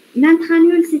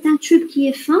 L'intranule, c'est un tube qui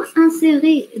est fin,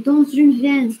 inséré dans une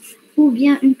veine ou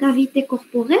bien une cavité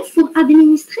corporelle pour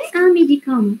administrer un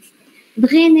médicament,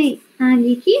 drainer un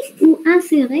liquide ou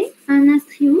insérer un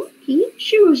instrument qui est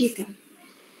chirurgical.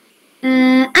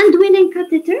 Indwelling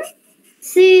catheter,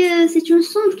 c'est une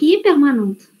sonde qui est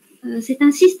permanente. C'est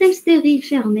un système stérile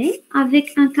fermé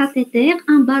avec un cathéter,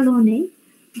 un ballonnet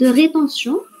de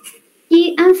rétention qui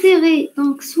est inséré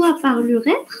donc soit par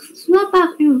l'urètre, soit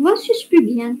par une voie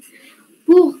suspubienne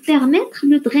pour permettre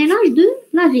le drainage de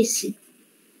la vessie.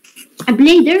 A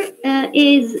bladder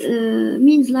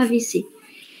means la vessie.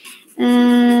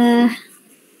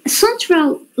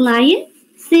 Central line,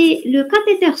 c'est le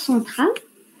cathéter central.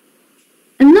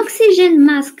 Un oxygène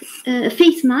mask,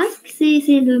 face mask,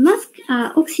 c'est le masque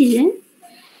à oxygène.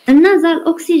 Un nasal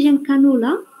oxygène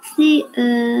cannula, c'est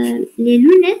les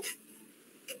lunettes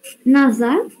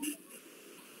nasales.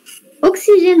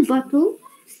 Oxygène bottle,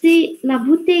 c'est la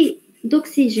bouteille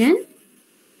d'oxygène.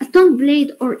 A tongue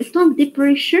blade or a tongue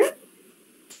depressor,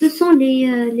 ce sont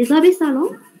les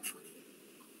abaissalons.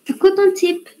 A cotton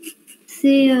tip,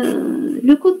 c'est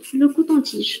le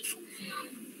coton-tige.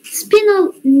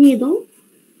 Spinal needle,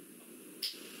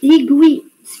 l'aiguille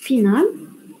spinale.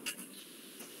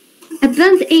 A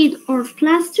band-aid or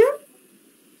plaster,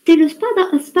 c'est le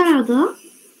sparadrap.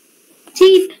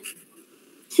 Tape,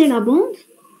 c'est la bande.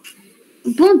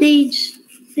 Bandage,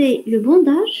 c'est le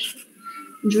bandage.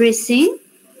 Dressing,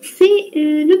 c'est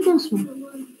le pansement.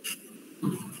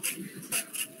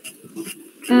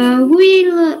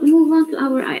 We'll move on to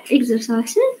our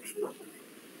exercises.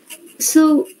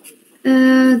 So,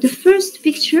 the first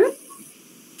picture.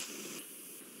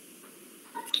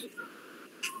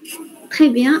 Très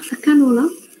bien, a cannula,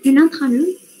 une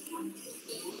intranule.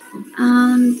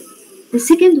 And the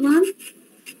second one.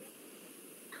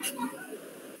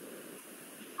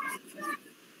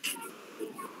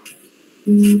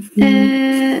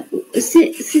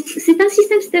 C'est un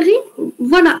système stérile.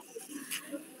 Voilà.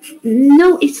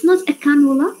 No, it's not a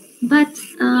cannula, but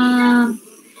en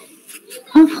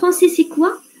français, c'est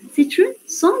quoi? C'est une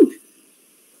sonde.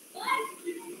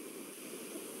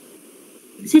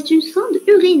 C'est une sonde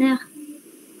urinaire.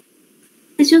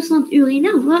 C'est une sonde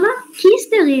urinaire, voilà, qui est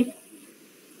stérile.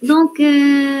 Donc,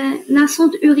 la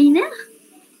sonde urinaire,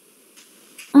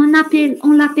 on l'appelle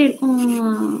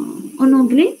en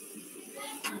anglais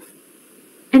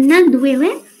an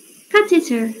indwelling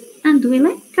catheter.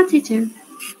 Indwelling catheter.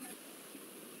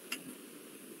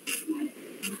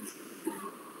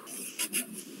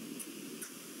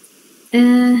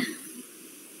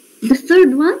 The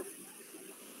third one,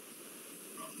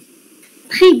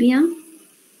 très bien.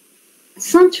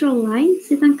 Central line,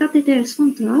 c'est un cathéter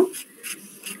central.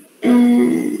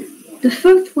 The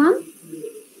fourth one,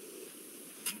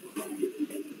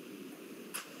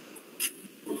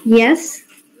 yes,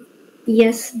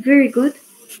 very good.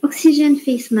 Oxygen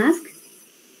face mask,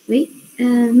 oui,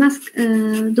 masque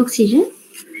d'oxygène.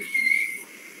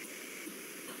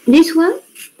 This one,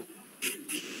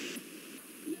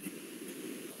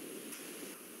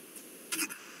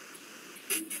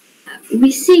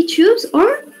 we see tubes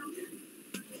or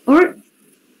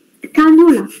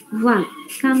cannula, voilà,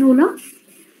 cannula.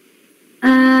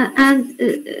 And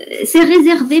c'est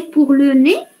réservé pour le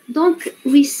nez, donc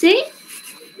we say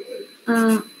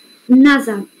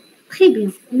nasal. Très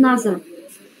bien, nasal.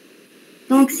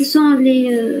 Donc ce sont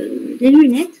les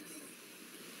lunettes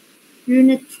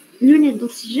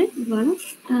d'oxygène, voilà.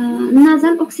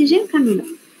 Nasal oxygène cannula.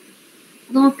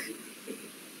 Donc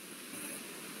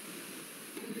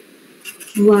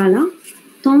voilà,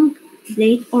 tongue,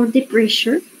 blade or the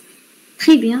pressure.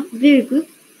 Très bien, very good.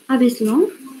 Abyss long.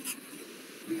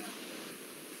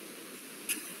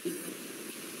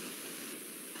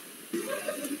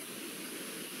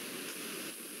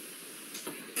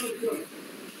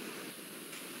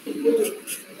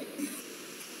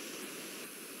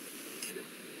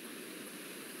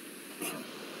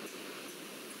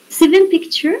 Seven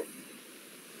picture.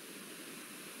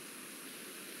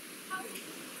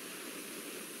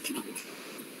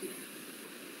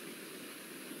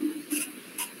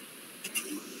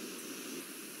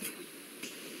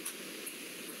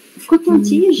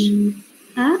 Coton-tige,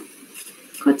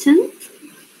 cotton,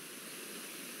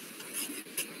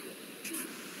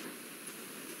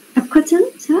 a cotton,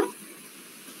 ça?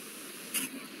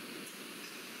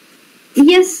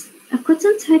 Yes, a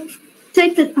cotton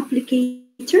type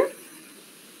applicator.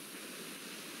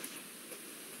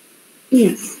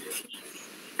 Yes.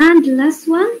 And the last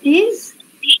one is,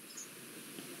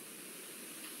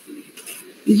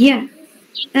 yeah.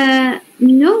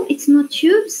 No, it's not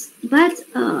tubes, but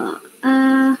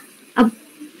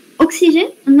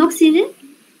oxygen, an oxygen.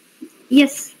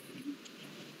 Yes.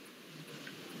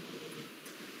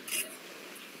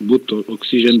 Bottle,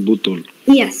 oxygen bottle.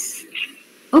 Yes.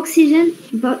 Oxygen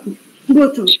bottle.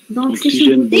 Donc c'est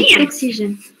une bouteille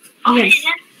d'oxygène. Yes.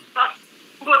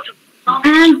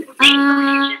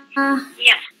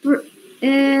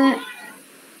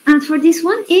 And for this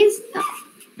one is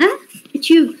a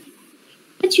tube.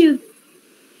 A tube.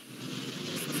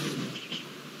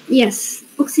 Yes,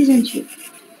 oxygen tube.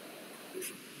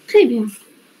 Très bien.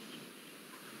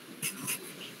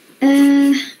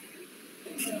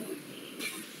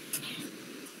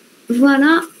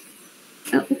 Voilà.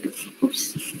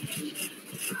 Oups.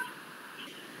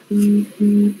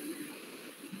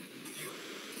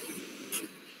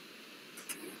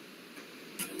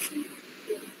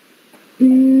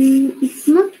 It's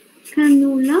not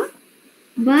cannula,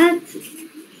 but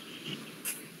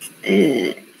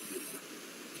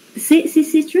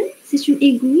c'est une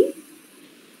aiguille.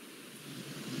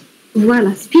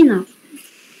 Voilà, spinal.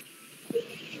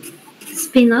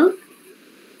 Spinal.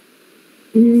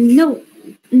 No,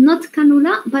 not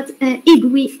cannula, but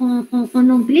aiguille en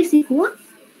anglais, c'est quoi?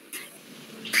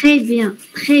 Très bien,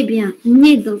 très bien.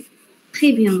 Needle,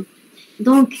 très bien.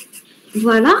 Donc,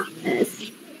 voilà.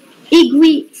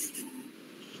 Aiguille.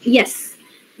 Yes,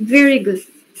 very good.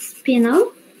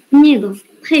 Spinal, needle,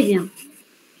 très bien.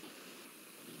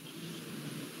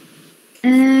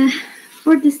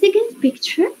 For the second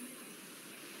picture,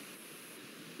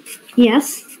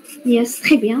 yes,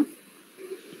 très bien.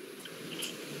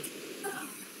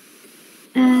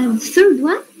 The third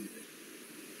one,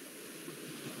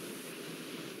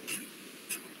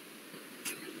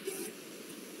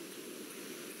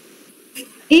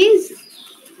 is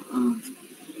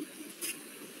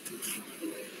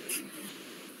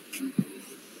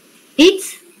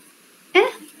it's a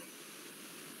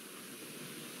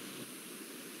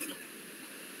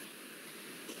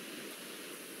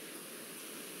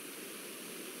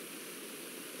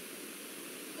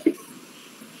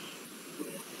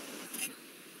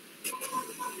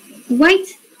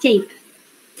white tape.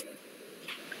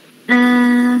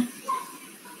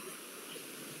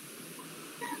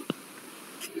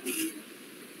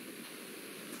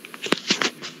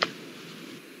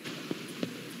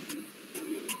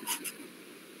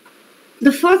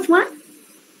 The fourth one,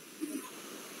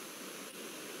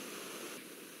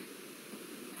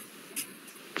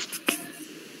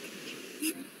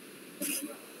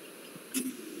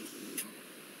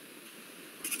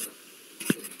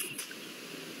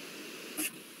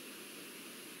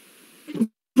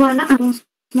 Voilà un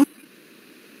pansement.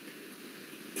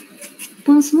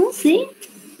 Pansement, c'est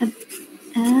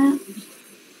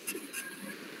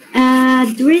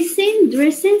dressing.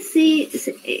 Dressing, c'est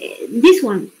this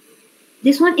one.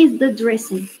 This one is the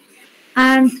dressing.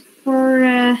 And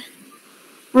for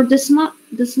the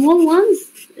small ones,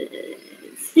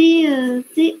 c'est a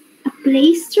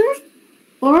plaster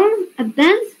or a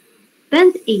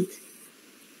band-aid.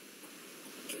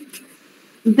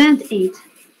 Band-aid.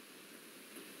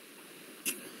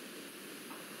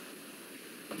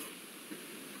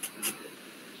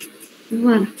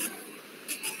 Voilà.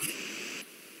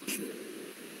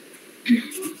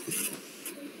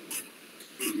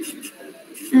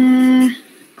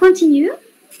 Continue.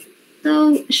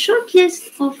 So, short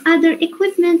list of other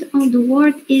equipment on the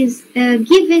world is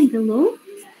given below.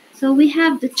 So we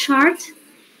have the chart,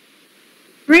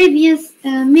 previous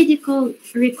medical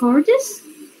records,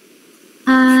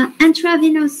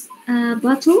 intravenous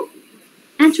bottle,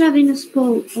 intravenous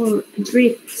pole or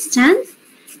drip stand,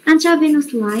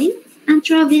 intravenous line,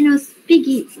 intravenous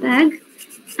piggy bag,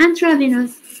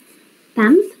 intravenous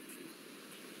pump,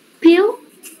 pill,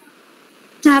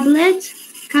 tablet,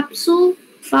 capsule,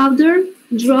 powder,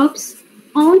 drops,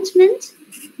 ointment,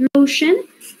 lotion,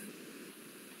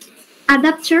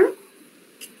 adapter.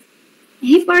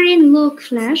 Heparin lock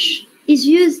flash is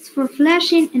used for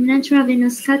flashing an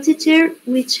intravenous catheter,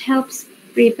 which helps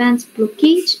prevent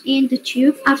blockage in the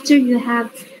tube after you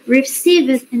have received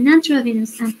an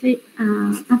intravenous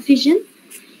infusion.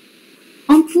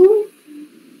 Ampoule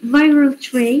viral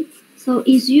tray, so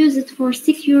is used for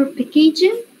secure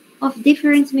packaging of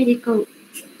different medical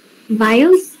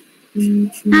vials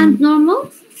and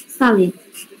normal saline.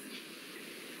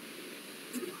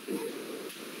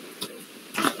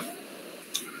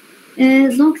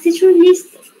 Donc, c'est une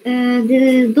liste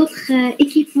d'autres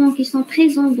équipements qui sont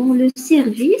présents dans le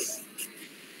service.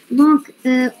 Donc,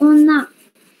 on a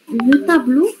le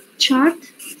tableau, chart,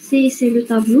 c'est le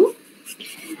tableau.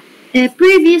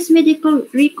 Previous medical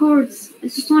records,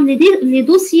 ce sont les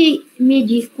dossiers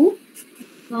médicaux,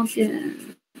 donc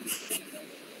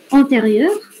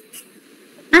antérieurs.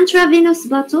 Intravenous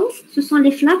bottle, ce sont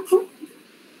les flacons.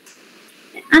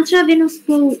 Intravenous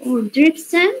pole or drip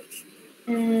stand,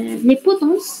 les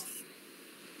potences.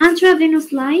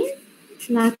 Intravenous line,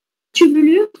 la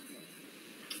tubulure.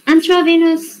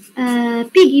 Intravenous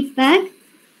piggy bag,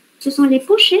 ce sont les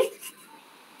pochettes.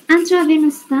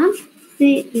 Intravenous pump,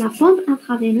 c'est la pompe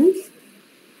intraveineuse.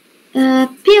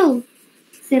 Pill,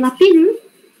 c'est la pilule.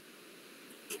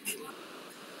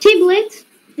 Tablet,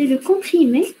 c'est le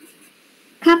comprimé.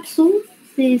 Capsule,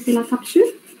 c'est la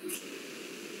capsule.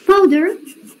 Powder,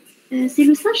 c'est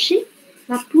le sachet,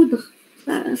 la poudre,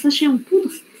 sachet en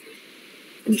poudre.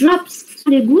 Drops,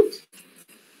 les gouttes.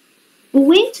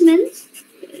 Ointment,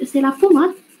 c'est la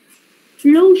pommade.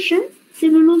 Lotion, c'est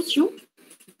le lotion.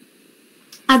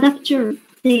 Adapter,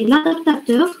 c'est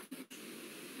l'adaptateur.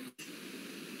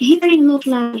 Heparin lock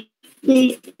flash,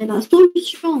 c'est la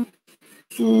solution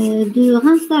de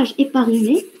rinçage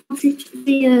hépariné. C'est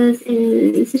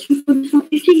une solution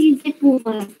utilisée pour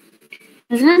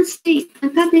rincer un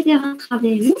cathéter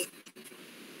intraveineux,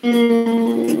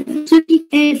 ce qui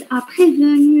aide à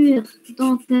prévenir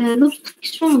donc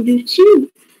l'obstruction du tube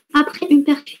après une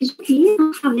perfusion qui est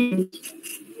intraveineuse.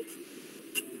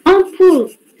 Ampoule,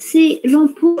 c'est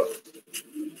l'ampoule.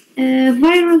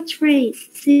 Viral tray,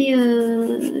 c'est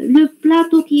le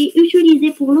plateau qui est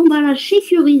utilisé pour l'emballage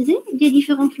sécurisé des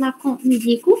différents flacons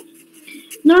médicaux.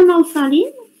 Normal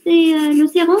saline, c'est le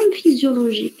sérum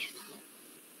physiologique.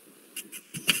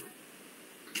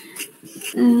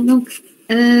 Donc,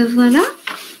 voilà.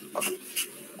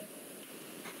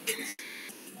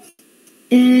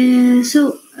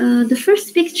 So, the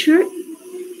first picture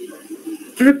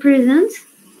represents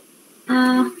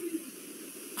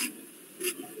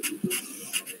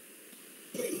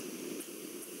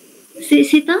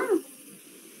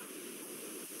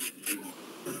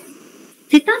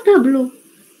c'est un tableau.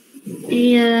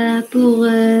 Et pour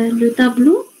le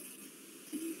tableau,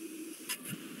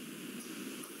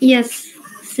 yes,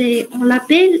 on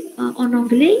l'appelle en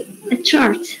anglais a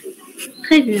chart.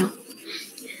 Très bien.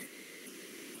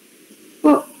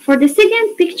 For the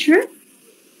second picture,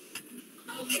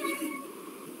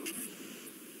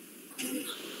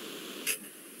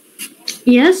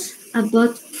 yes, a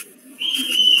bottle.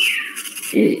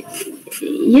 C'est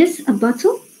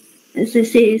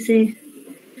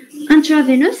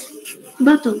intravenous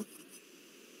bottle.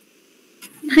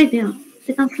 Très bien,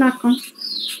 c'est un flacon.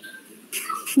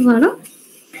 Voilà.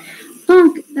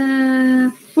 Donc,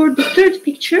 for the third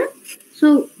picture,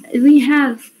 so we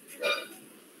have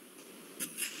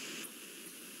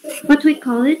What we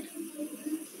call it?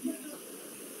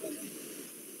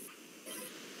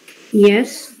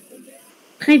 Yes.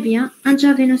 Très bien.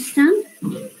 Intravenous stent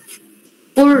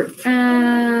or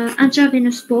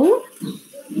intravenous pole.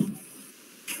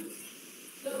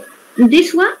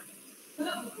 This one?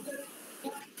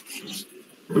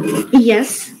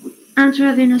 Yes.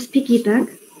 Intravenous piggyback.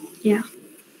 Yeah.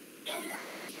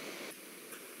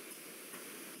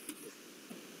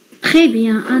 Très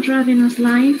bien. Intravenous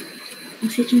line.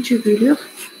 C'est une tubulure.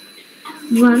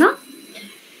 Voilà.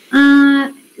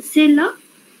 C'est là.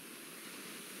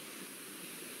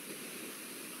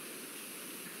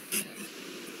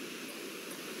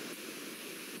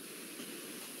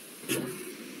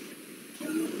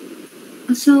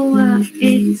 So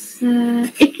it's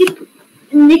an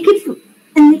equipment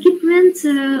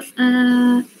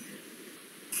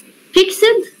fixed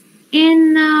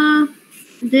in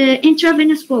the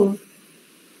intravenous pole.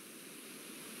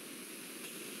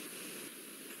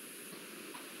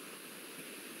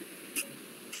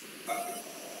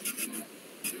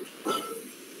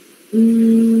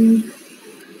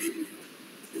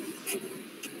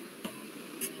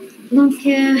 Donc,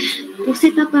 pour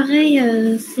cet appareil,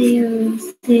 c'est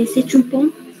une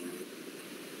pompe,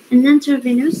 un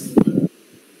intravenous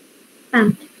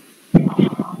pump.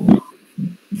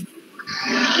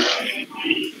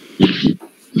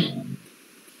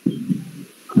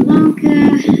 Donc,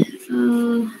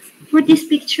 for this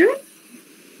picture,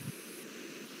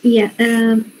 yeah,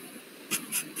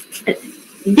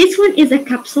 this one is a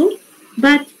capsule,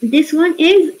 but this one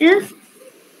is a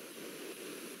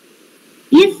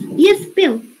yes,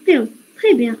 pill.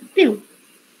 Très bien, pill.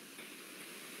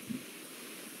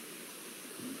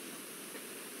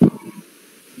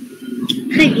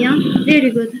 Très bien,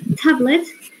 very good. Tablet.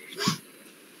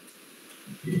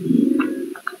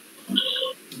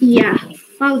 Yeah,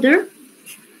 powder.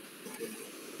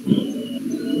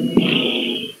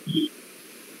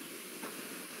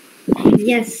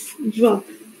 Yes, drop.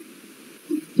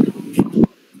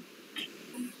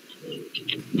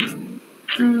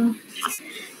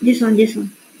 This one.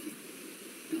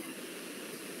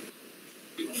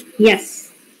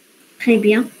 Yes, très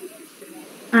bien.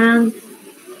 And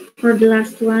for the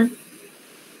last one,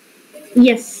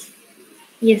 yes,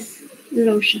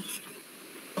 lotion.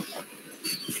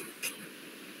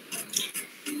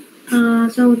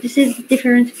 So this is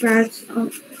different parts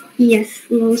of, yes,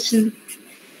 lotion.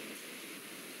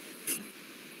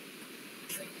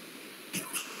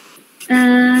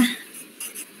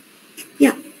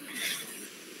 Yeah.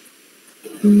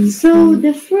 So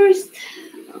the first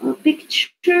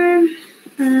picture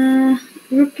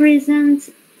represents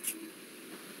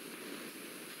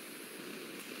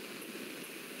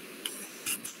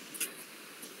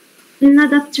an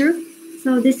adapter.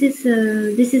 So this is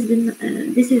the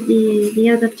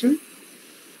adapter.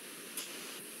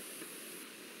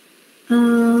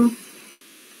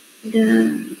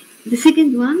 The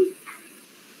second one.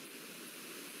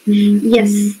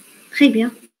 Yes, très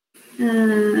bien.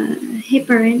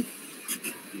 Heparin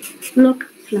lock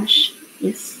flash.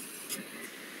 Yes.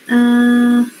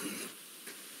 The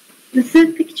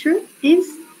third picture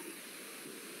is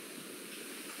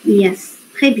yes,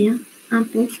 très bien. Un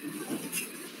pot.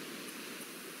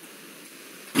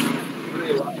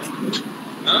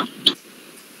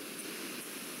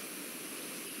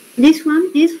 This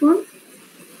one is for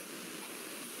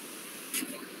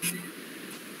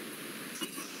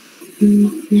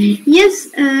yes,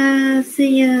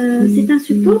 c'est un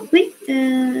support, oui.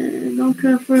 Donc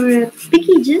for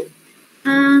packaging,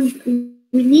 and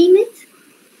we name it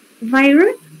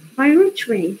viral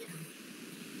tray.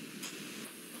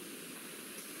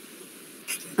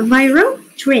 A viral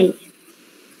tray.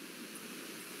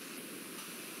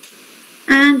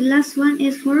 And last one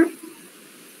is for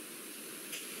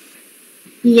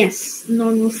yes,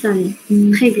 normal saline.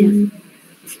 Très bien.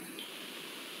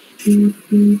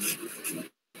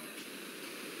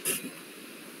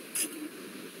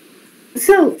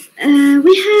 So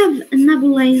we have a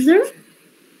nebulizer.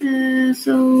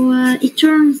 So it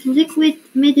turns liquid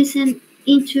medicine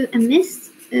into a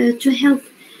mist to help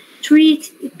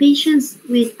treat patients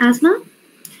with asthma.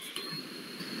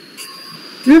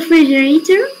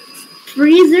 Refrigerator,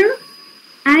 freezer,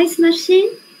 ice machine,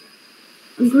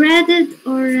 graded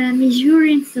or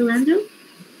measuring cylinder,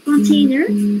 container,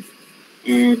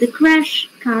 the crash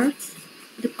cart,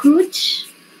 the crutch,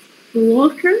 the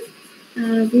walker,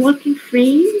 walking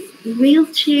frame,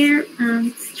 wheelchair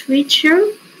and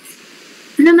stretcher,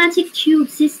 pneumatic tube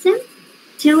system,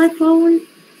 telephone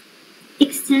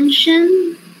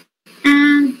extension,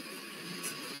 and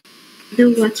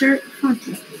the water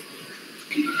fountain.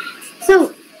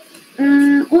 So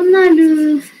On a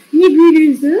le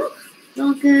nébuloseur.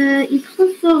 Donc, il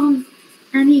transforme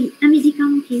un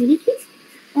médicament qui est liquide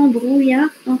en brouillard,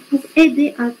 donc pour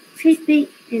aider à traiter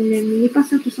les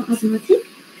patients qui sont asthmatiques.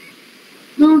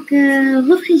 Donc,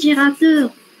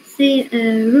 réfrigérateur, c'est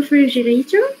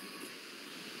refrigerator.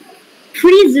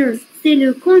 Freezer, c'est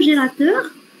le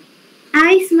congélateur.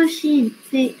 Ice machine,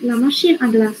 c'est la machine à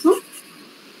glaçons.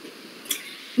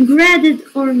 Graded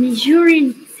or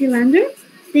measuring cylinder,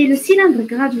 c'est le cylindre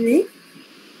gradué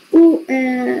ou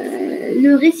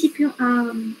le récipient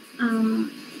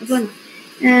voilà.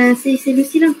 C'est le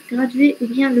cylindre gradué ou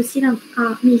bien le cylindre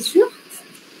à mesure.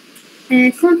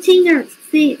 Container,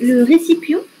 c'est le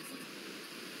récipient.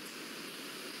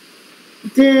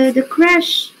 The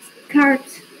crash cart,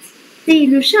 c'est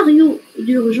le chariot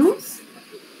d'urgence.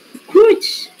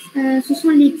 Crutch, ce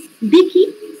sont les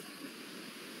béquilles.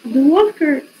 The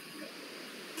walker,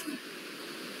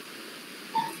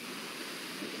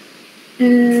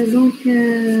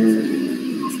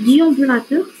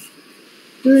 déambulateur.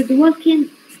 The walking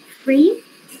frame,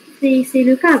 c'est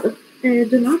le cadre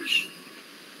de marche.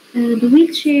 The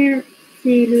wheelchair,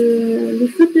 c'est le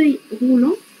fauteuil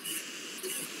roulant.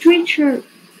 Stretcher,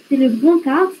 c'est le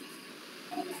brancard.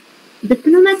 The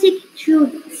pneumatic tube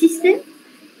system,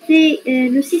 c'est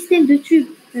le système de tube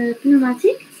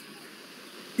pneumatique.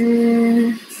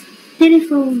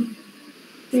 Téléphone,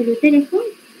 c'est le téléphone.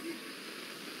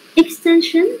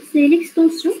 Extension, c'est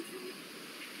l'extension.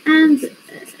 And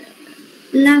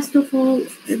last of all,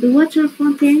 the water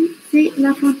fountain, c'est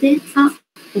la fontaine à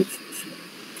eau.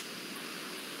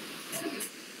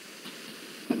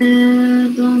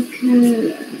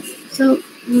 So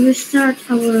we will start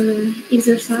our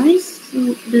exercise.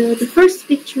 So the first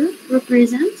picture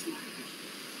represents,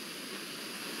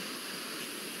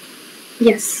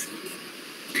 yes,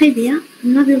 très bien,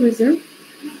 nebulizer.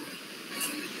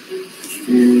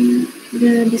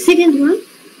 The second one,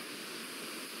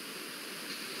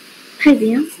 très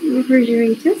bien,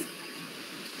 refrigerator.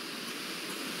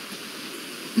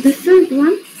 The third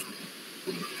one,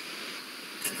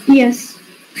 yes,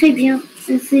 très bien,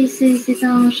 c'est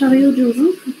un chariot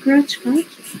d'urgence, un crutch cart.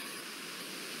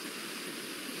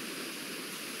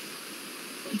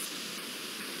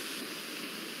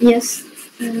 Yes,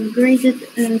 graded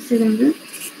cylinder.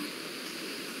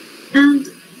 And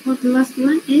what the last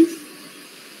one is?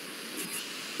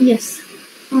 Yes,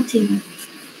 container.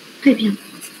 Très bien.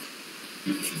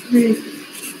 Very good.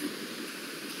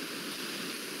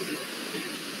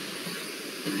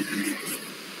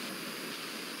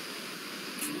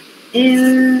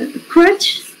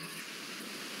 Crutch.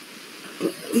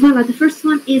 Voilà, the first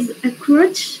one is a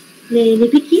crutch, les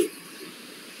béquilles.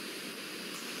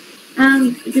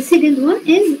 And the second one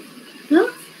is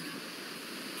the,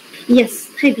 yes,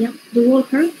 très bien, the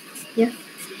walker, yeah.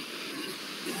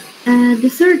 The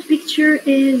third picture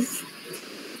is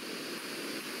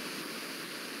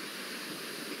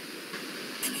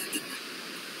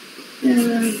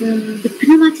the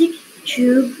pneumatic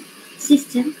tube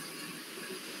system.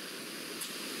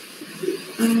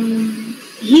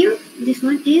 Here, this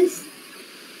one is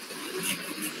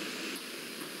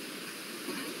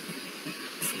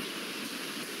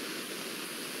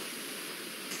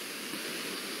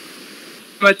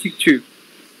pneumatic tube.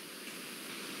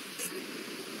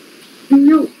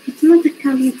 No, it's not a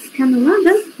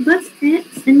cannula, but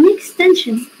an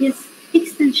extension. Yes,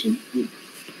 extension. Yeah.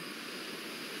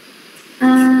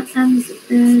 And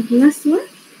the last one.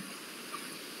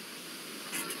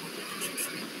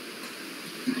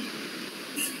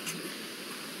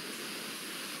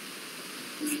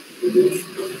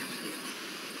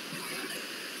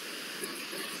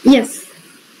 Yes,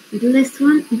 the last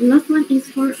one is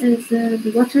for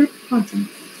the water fountain.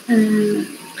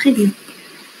 Très bien.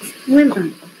 Well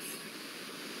done.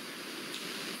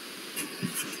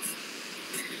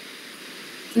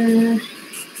 The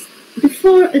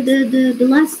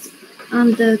last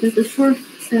and the fourth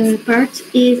part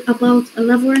is about a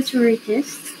laboratory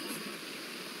test.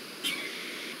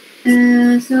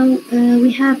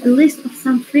 We have a list of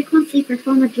some frequently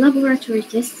performed laboratory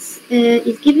tests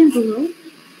is given below.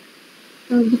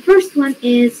 The first one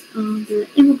is the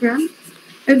hemogram,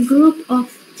 a group of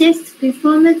tests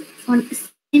performed on a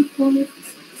sample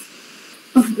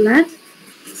of blood.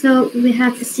 So we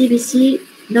have the CBC,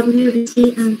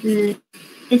 WBC, and the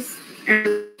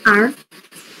SR.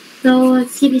 So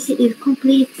CBC is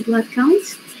complete blood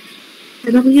count.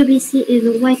 The WBC is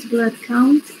a white blood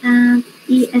count, and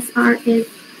ESR is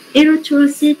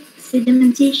erythrocyte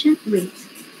sedimentation rate.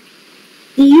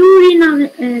 The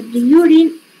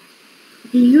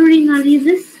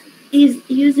urinalysis is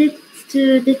used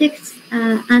to detect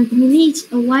and manage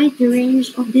a wide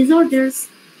range of disorders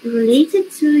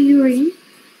related to urine,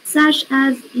 such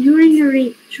as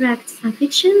urinary tract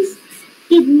infections,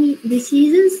 kidney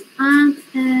diseases, and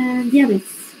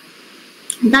diabetes.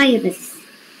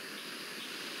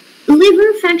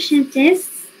 Liver function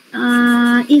tests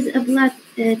is a blood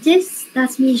test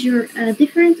that measure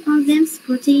different enzymes,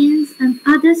 proteins, and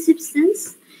other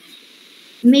substances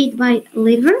made by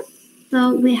liver.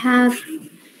 So we have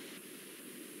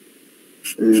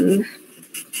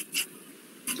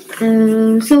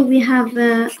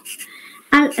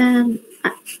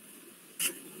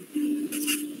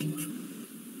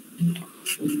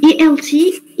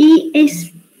ELT,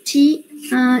 EST,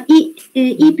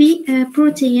 EP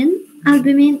protein,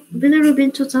 albumin,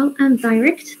 bilirubin total, and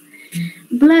direct.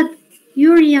 Blood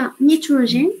urea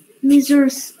nitrogen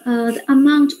measures the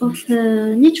amount of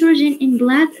nitrogen in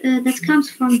blood that comes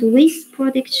from the waste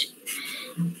product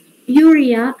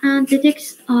urea and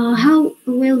detects how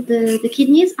well the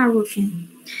kidneys are working.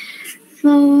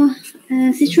 So,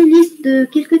 c'est une liste de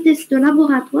quelques tests de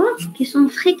laboratoire qui sont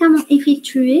fréquemment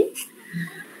effectués.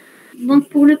 Donc,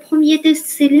 pour le premier test,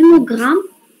 c'est l'hémogramme.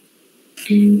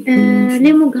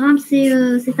 L'hémogramme, c'est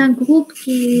un groupe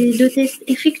de tests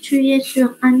effectués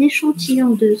sur un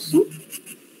échantillon de sang.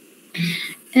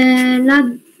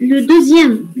 Le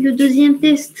deuxième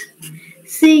test,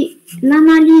 c'est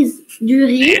l'analyse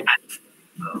d'urine.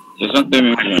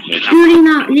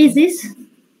 Urinalysis.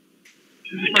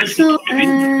 So,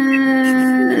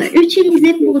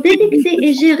 utilisé pour détecter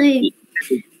et gérer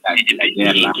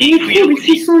les troubles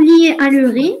qui sont liés à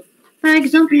l'urine, par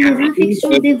exemple les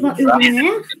infections des voies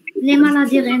urinaires, les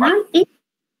maladies rénales et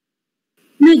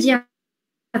le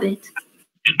diabète.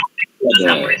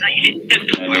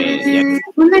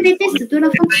 On a les tests de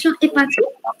la fonction hépatique,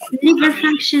 liver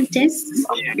function test.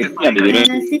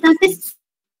 C'est un test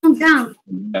sanguin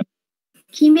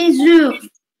qui mesure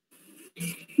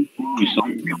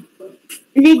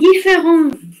les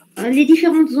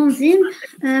différentes enzymes,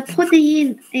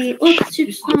 protéines et autres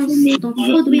substances donc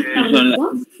produites par le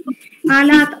foie,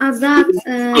 alate, azate,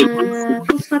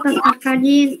 phosphates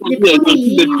alcalines, les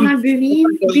protéines, l'albumine,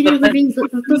 bilirubine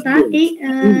total et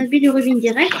bilirubine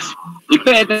direct.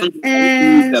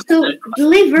 So, the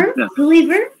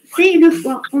liver, c'est le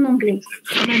foie en anglais.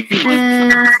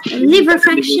 Liver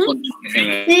function,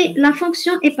 c'est la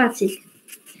fonction hépatique.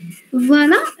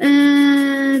 Voilà,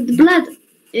 blood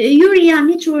urea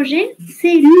nitrogen,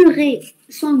 c'est l'urée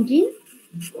sanguine.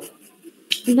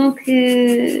 Donc,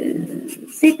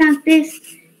 c'est un test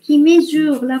qui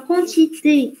mesure la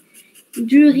quantité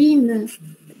d'urée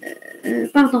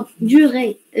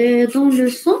dans le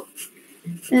sang.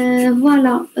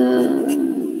 Voilà,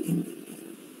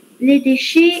 les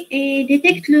déchets et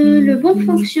détecte le bon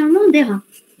fonctionnement des reins.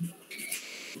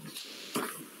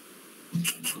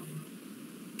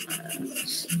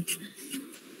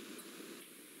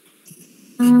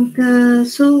 Donc,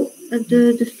 so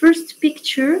the first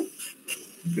picture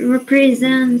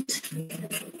represents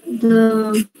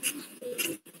the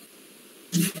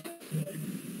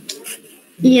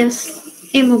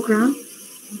hemogram.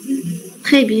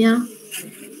 Très bien.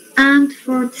 And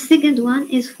for the second one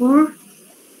is for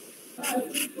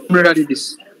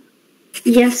Urinalysis.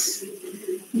 Yes,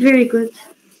 very good.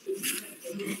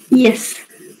 Yes.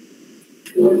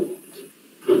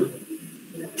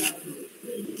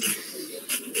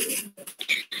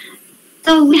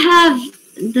 So we have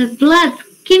the blood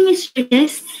chemistry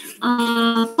test,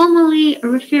 commonly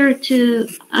referred to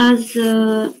as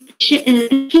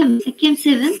Chem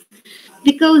 7,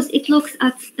 because it looks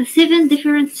at 7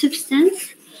 different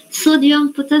substances: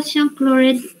 sodium, potassium,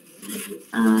 chloride,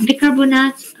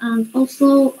 bicarbonate, and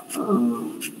also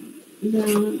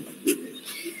the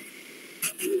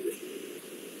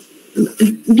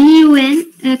BUN,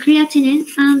 creatinine,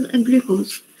 and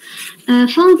glucose.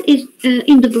 Found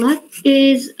in the blood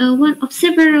is one of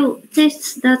several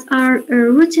tests that are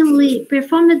routinely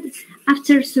performed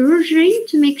after surgery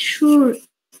to make sure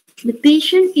the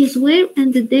patient is well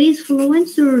in the days following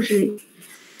surgery.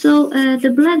 So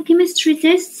the blood chemistry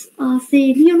tests,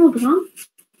 c'est l'ionogramme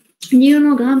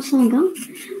sanguin.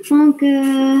 Donc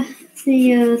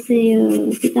c'est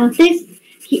un test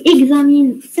qui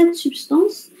examine 7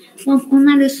 substances. Donc on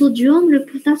a le sodium, le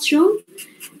potassium,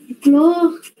 le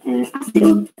chlore,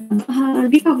 le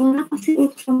bicarbonate,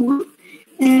 ACO3-,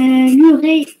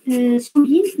 l'urée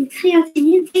sanguine, le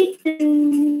créatinine et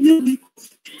le glucose.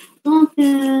 Donc,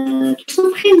 qui sont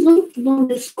présents dans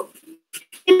le sang.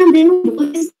 Et un des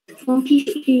nombreux tests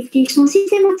qui sont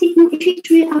systématiquement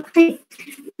effectués après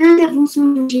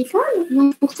l'intervention chirurgicale,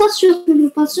 donc pour s'assurer que le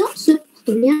patient se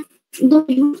porte bien dans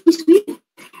les jours qui suivent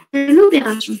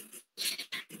l'opération.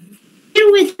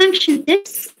 Thyroid function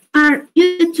tests are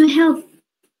used to help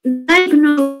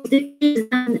diagnose the disease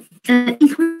and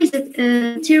increase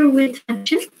thyroid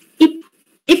function,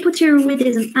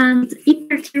 hypothyroidism and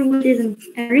hyperthyroidism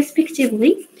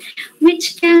respectively,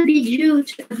 which can be due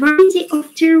to a variety of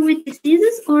thyroid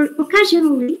diseases or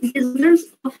occasionally disorders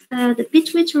of the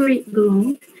pituitary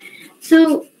gland.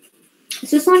 So,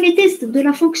 ce sont les tests de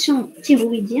la fonction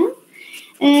thyroïdienne.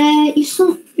 Ils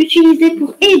sont utilisés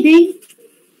pour aider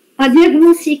à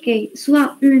diagnostiquer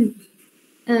soit une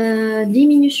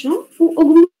diminution ou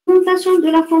augmentation de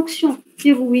la fonction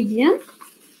thyroïdienne,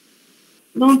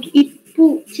 donc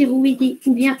hypothyroïdie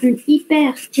ou bien une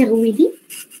hyperthyroïdie,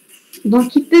 donc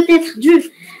qui peut être due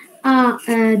à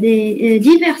des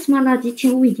diverses maladies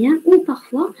thyroïdiennes ou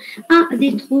parfois à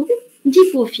des troubles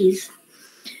d'hypophyse.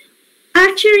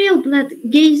 Arterial blood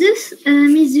gases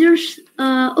measures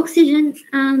oxygen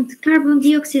and carbon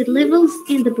dioxide levels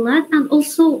in the blood and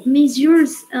also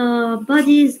measures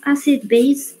body's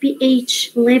acid-base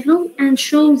pH level and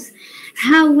shows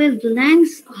how well the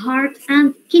lungs, heart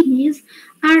and kidneys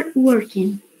are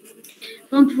working.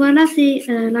 Donc voilà, c'est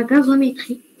la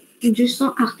gazométrie du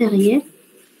sang artériel.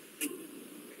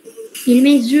 Il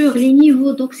mesure les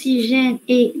niveaux d'oxygène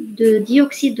et de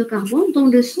dioxyde de carbone dans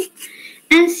le sang,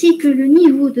 ainsi que le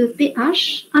niveau de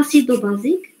pH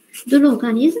acido-basique de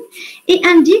l'organisme et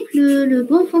indique le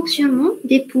bon fonctionnement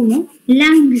des poumons.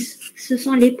 Lungs, ce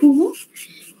sont les poumons.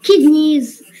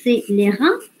 Kidneys, c'est les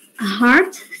reins.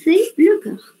 Heart, c'est le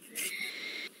cœur.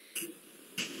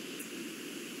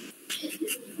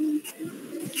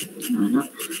 Voilà.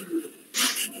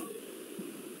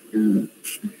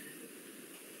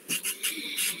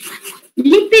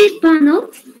 Lipid panel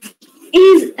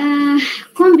is a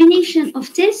combination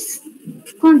of tests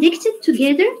conducted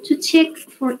together to check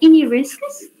for any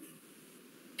risks.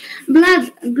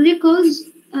 Blood glucose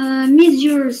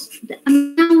measures the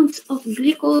amount of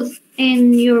glucose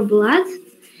in your blood.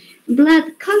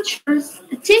 Blood cultures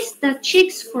a test that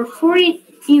checks for foreign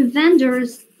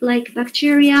invaders like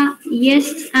bacteria,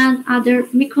 yeast, and other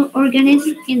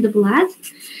microorganisms in the blood.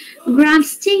 Gram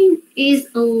stain is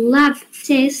a lab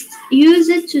test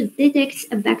used to detect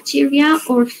a bacteria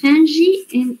or fungi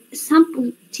in a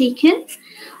sample taken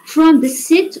from the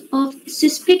site of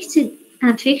suspected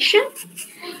infection.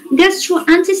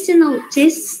 Gastrointestinal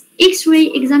tests,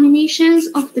 X-ray examinations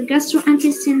of the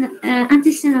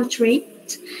gastrointestinal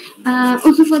tract,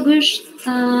 esophagus,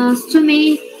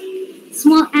 stomach,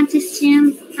 small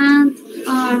intestine, and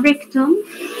rectum,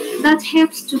 that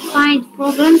helps to find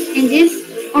problems in these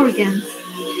organs.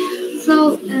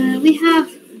 So we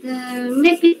have the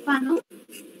lipid panel.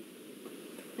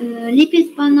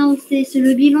 Lipid panel, c'est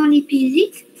le bilan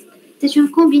lipidique. C'est une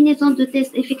combinaison de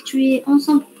tests effectués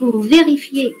ensemble pour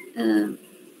vérifier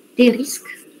les risques,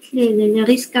 les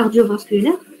risques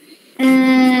cardiovasculaires.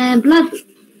 Blood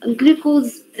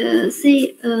glucose,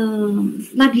 c'est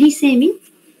la glycémie.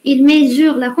 Il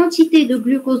mesure la quantité de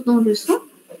glucose dans le sang.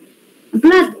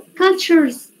 Blood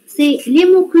cultures, c'est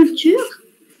l'hémoculture.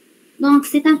 Donc,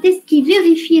 c'est un test qui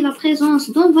vérifie la présence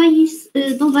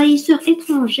d'envahisseurs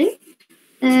étrangers,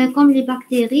 comme les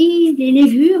bactéries, les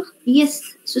levures. Yes,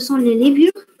 ce sont les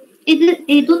levures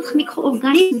et d'autres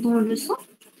micro-organismes dans le sang.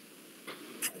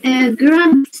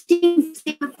 Gram stain,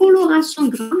 c'est la coloration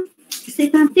gramme.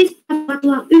 C'est un test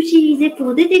laboratoire utilisé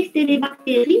pour détecter les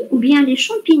bactéries ou bien les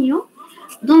champignons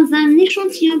dans un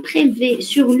échantillon prélevé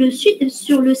sur le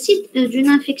site d'une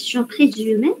infection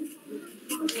présumée.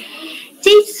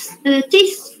 Tests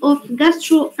of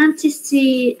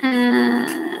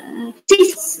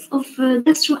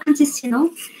gastro-intestinal,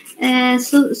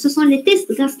 ce sont les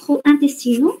tests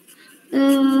gastro-intestinaux.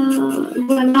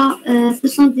 Voilà, ce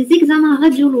sont des examens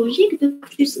radiologiques de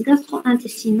tractus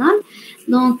gastro-intestinal,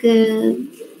 donc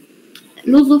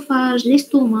l'œsophage,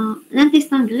 l'estomac,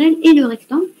 l'intestin grêle et le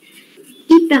rectum,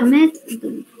 qui permettent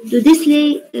de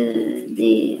déceler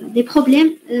des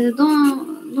problèmes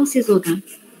dans ces organes.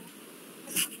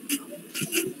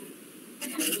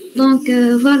 Donc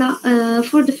voilà,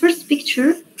 for the first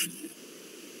picture,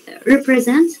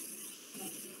 represent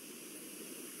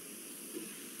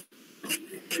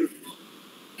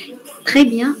très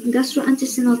bien,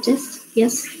 gastrointestinal test,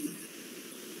 yes,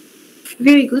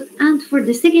 very good. And for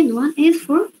the second one is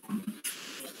for,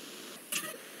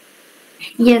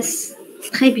 yes,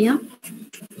 très bien,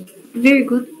 very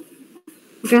good,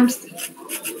 gram stain.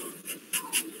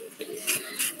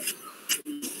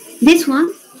 This one,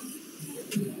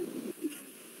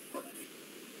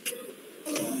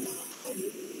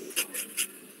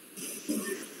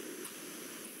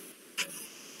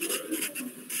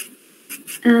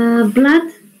 blood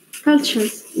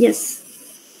cultures. Yes,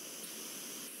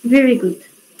 very good.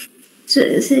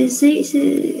 C'est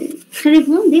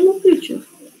prélèvement d'hémoculture.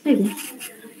 Très bien.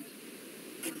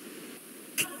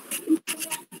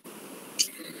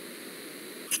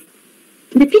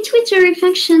 The pituitary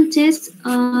function test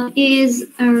is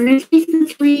a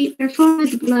recently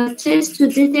performed blood test to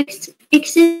detect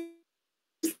excess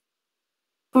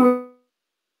or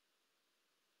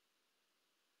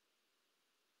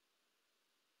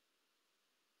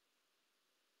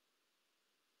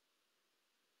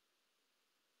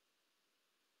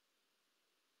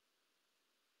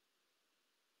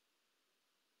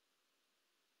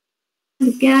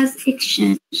gas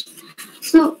exchange.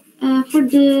 So,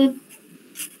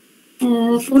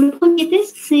 pour le premier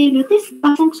test, c'est le test de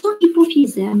la fonction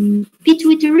hypophysaire,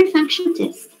 pituitary function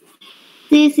test.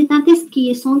 C'est un test qui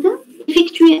est sanguin,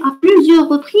 effectué à plusieurs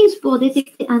reprises pour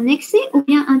détecter un excès ou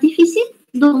bien un déficit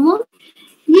d'hormones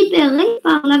libérées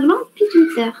par la glande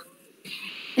pituitaire.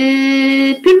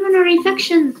 Pulmonary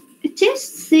function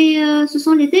test, ce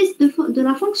sont les tests de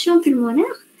la fonction pulmonaire,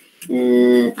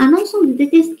 un ensemble de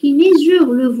tests qui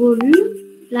mesurent le volume,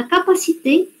 la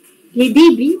capacité, les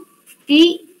débits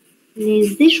et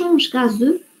les échanges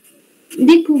gazeux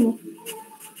des poumons.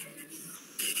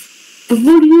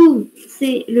 Volume,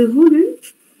 c'est le volume.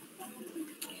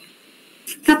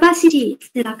 Capacity,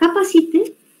 c'est la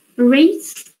capacité.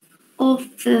 Rates of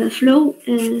flow,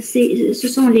 ce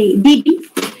sont les débits.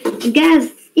 Gas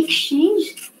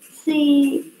exchange,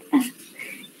 c'est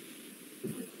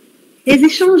les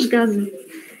échanges gazeux.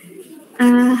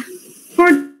 For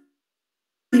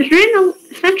the renal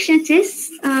function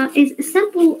test is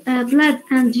simple blood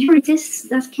and urine tests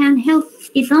that can help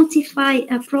identify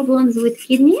problems with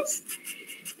kidneys.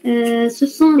 Ce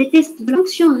sont les tests de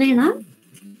fonction rénale,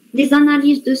 des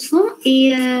analyses de sang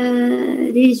et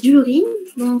des urines,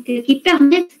 donc, qui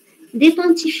permettent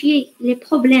d'identifier les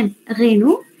problèmes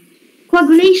rénaux.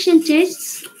 Coagulation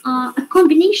tests are a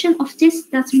combination of tests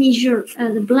that measure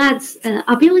the blood's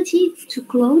ability to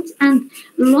clot and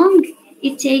long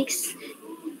it takes.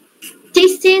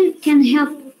 Testing can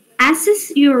help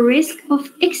assess your risk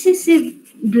of excessive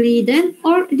bleeding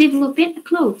or developing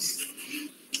clots.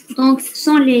 Donc, ce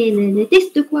sont les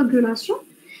tests de coagulation.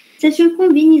 C'est une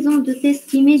combinaison de tests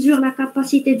qui mesurent la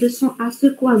capacité de sang à se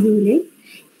coaguler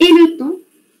et le temps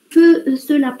que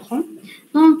cela prend.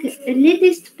 Donc, les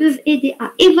tests peuvent aider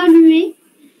à évaluer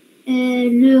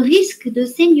le risque de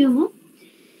saignement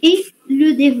et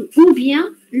ou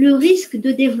bien le risque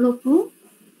de développement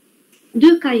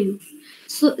de cailloux.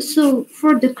 So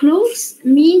for the clots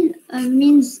means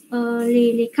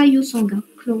les cailloux sanguins,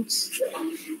 clots.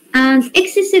 And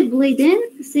excessive bleeding,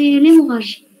 c'est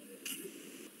l'hémorragie.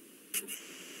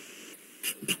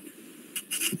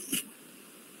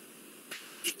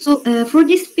 So for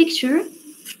this picture,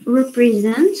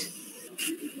 represent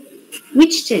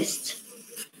which test?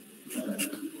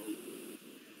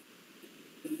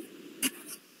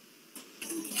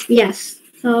 Yes,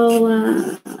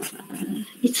 so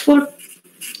it's for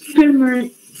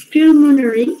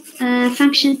pulmonary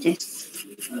function tests.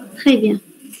 Très bien.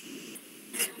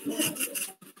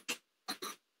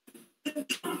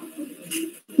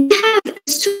 We have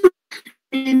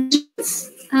is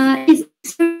a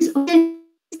series of tests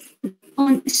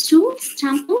on stool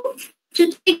sample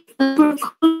to take for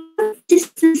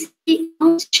consistency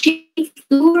of shape,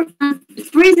 door, and the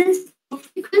presence of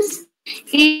mucus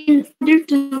in order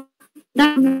to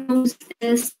diagnose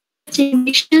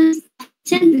situations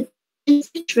in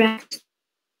the tract.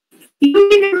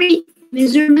 Urinary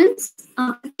measurements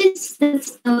tests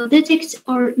that detect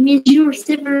or measure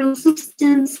several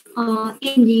substances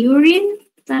in the urine,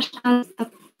 such as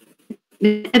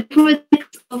a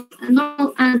product of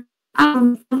normal and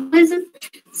abnormal metabolism,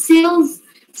 cells,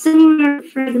 cellular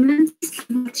fragments,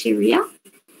 and bacteria.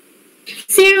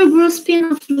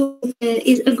 Cerebrospinal fluid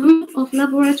is a group of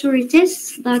laboratory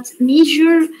tests that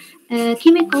measure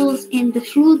chemicals in the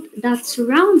fluid that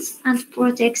surrounds and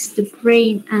protects the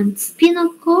brain and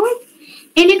spinal cord.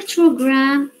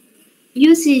 Electrogram,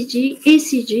 UCG,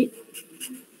 ACG,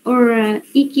 or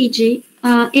EKG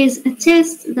is a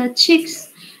test that checks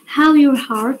how your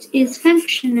heart is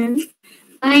functioning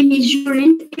by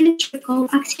measuring the electrical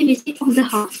activity of the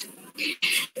heart.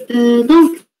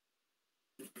 Donc,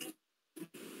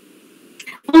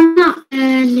 on a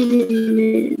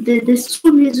des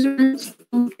stool measurements,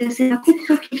 donc c'est la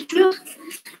coproculture.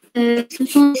 Ce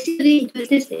sont des séries de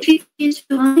tests effectués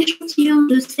sur un échantillon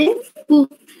de sel pour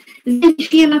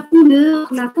vérifier la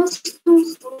couleur, la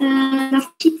consistance, la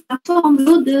forme,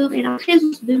 l'odeur et la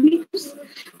présence de mucus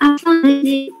afin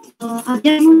d'aider à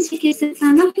diagnostiquer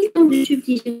certains infections du tube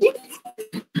digestif.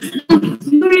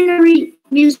 Urinary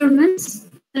measurements,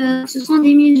 ce sont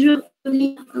des mesures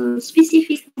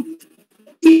spécifiques.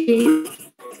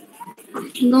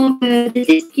 Donc, des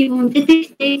tests qui vont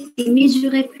détecter et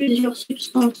mesurer plusieurs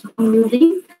substances en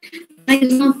urine. Par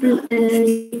exemple,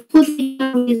 les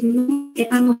protéines et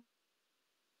un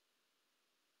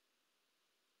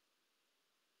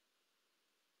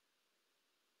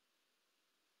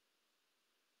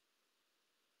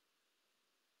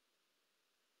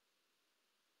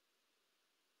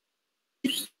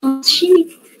substance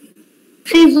chimique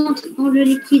présente dans le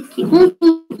liquide qui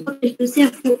entoure et protège le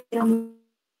cerveau.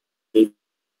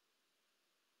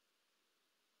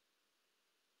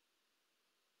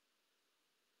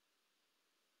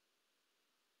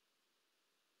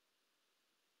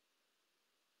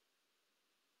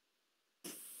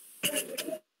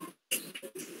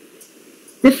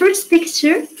 The first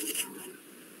picture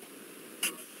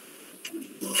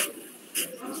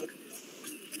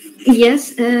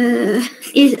yes,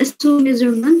 is a stool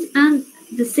measurement, and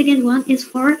the second one is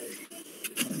for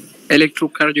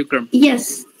Electrocardiogram.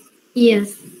 yes,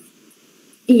 yes,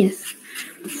 yes.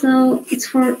 So it's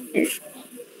for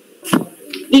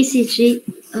ECG.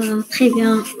 Très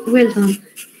bien, well done.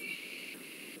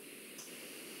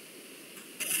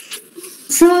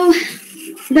 So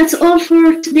that's all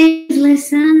for today's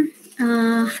lesson.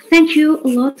 Thank you a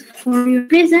lot for your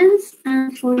presence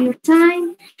and for your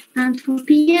time and for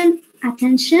paying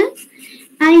attention.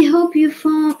 I hope you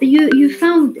found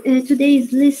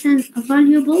today's lesson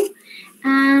valuable,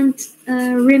 and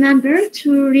remember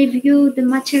to review the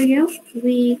material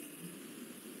we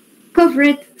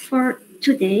covered for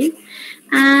today.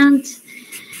 And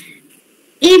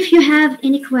if you have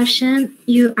any question,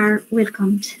 you are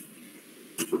welcomed.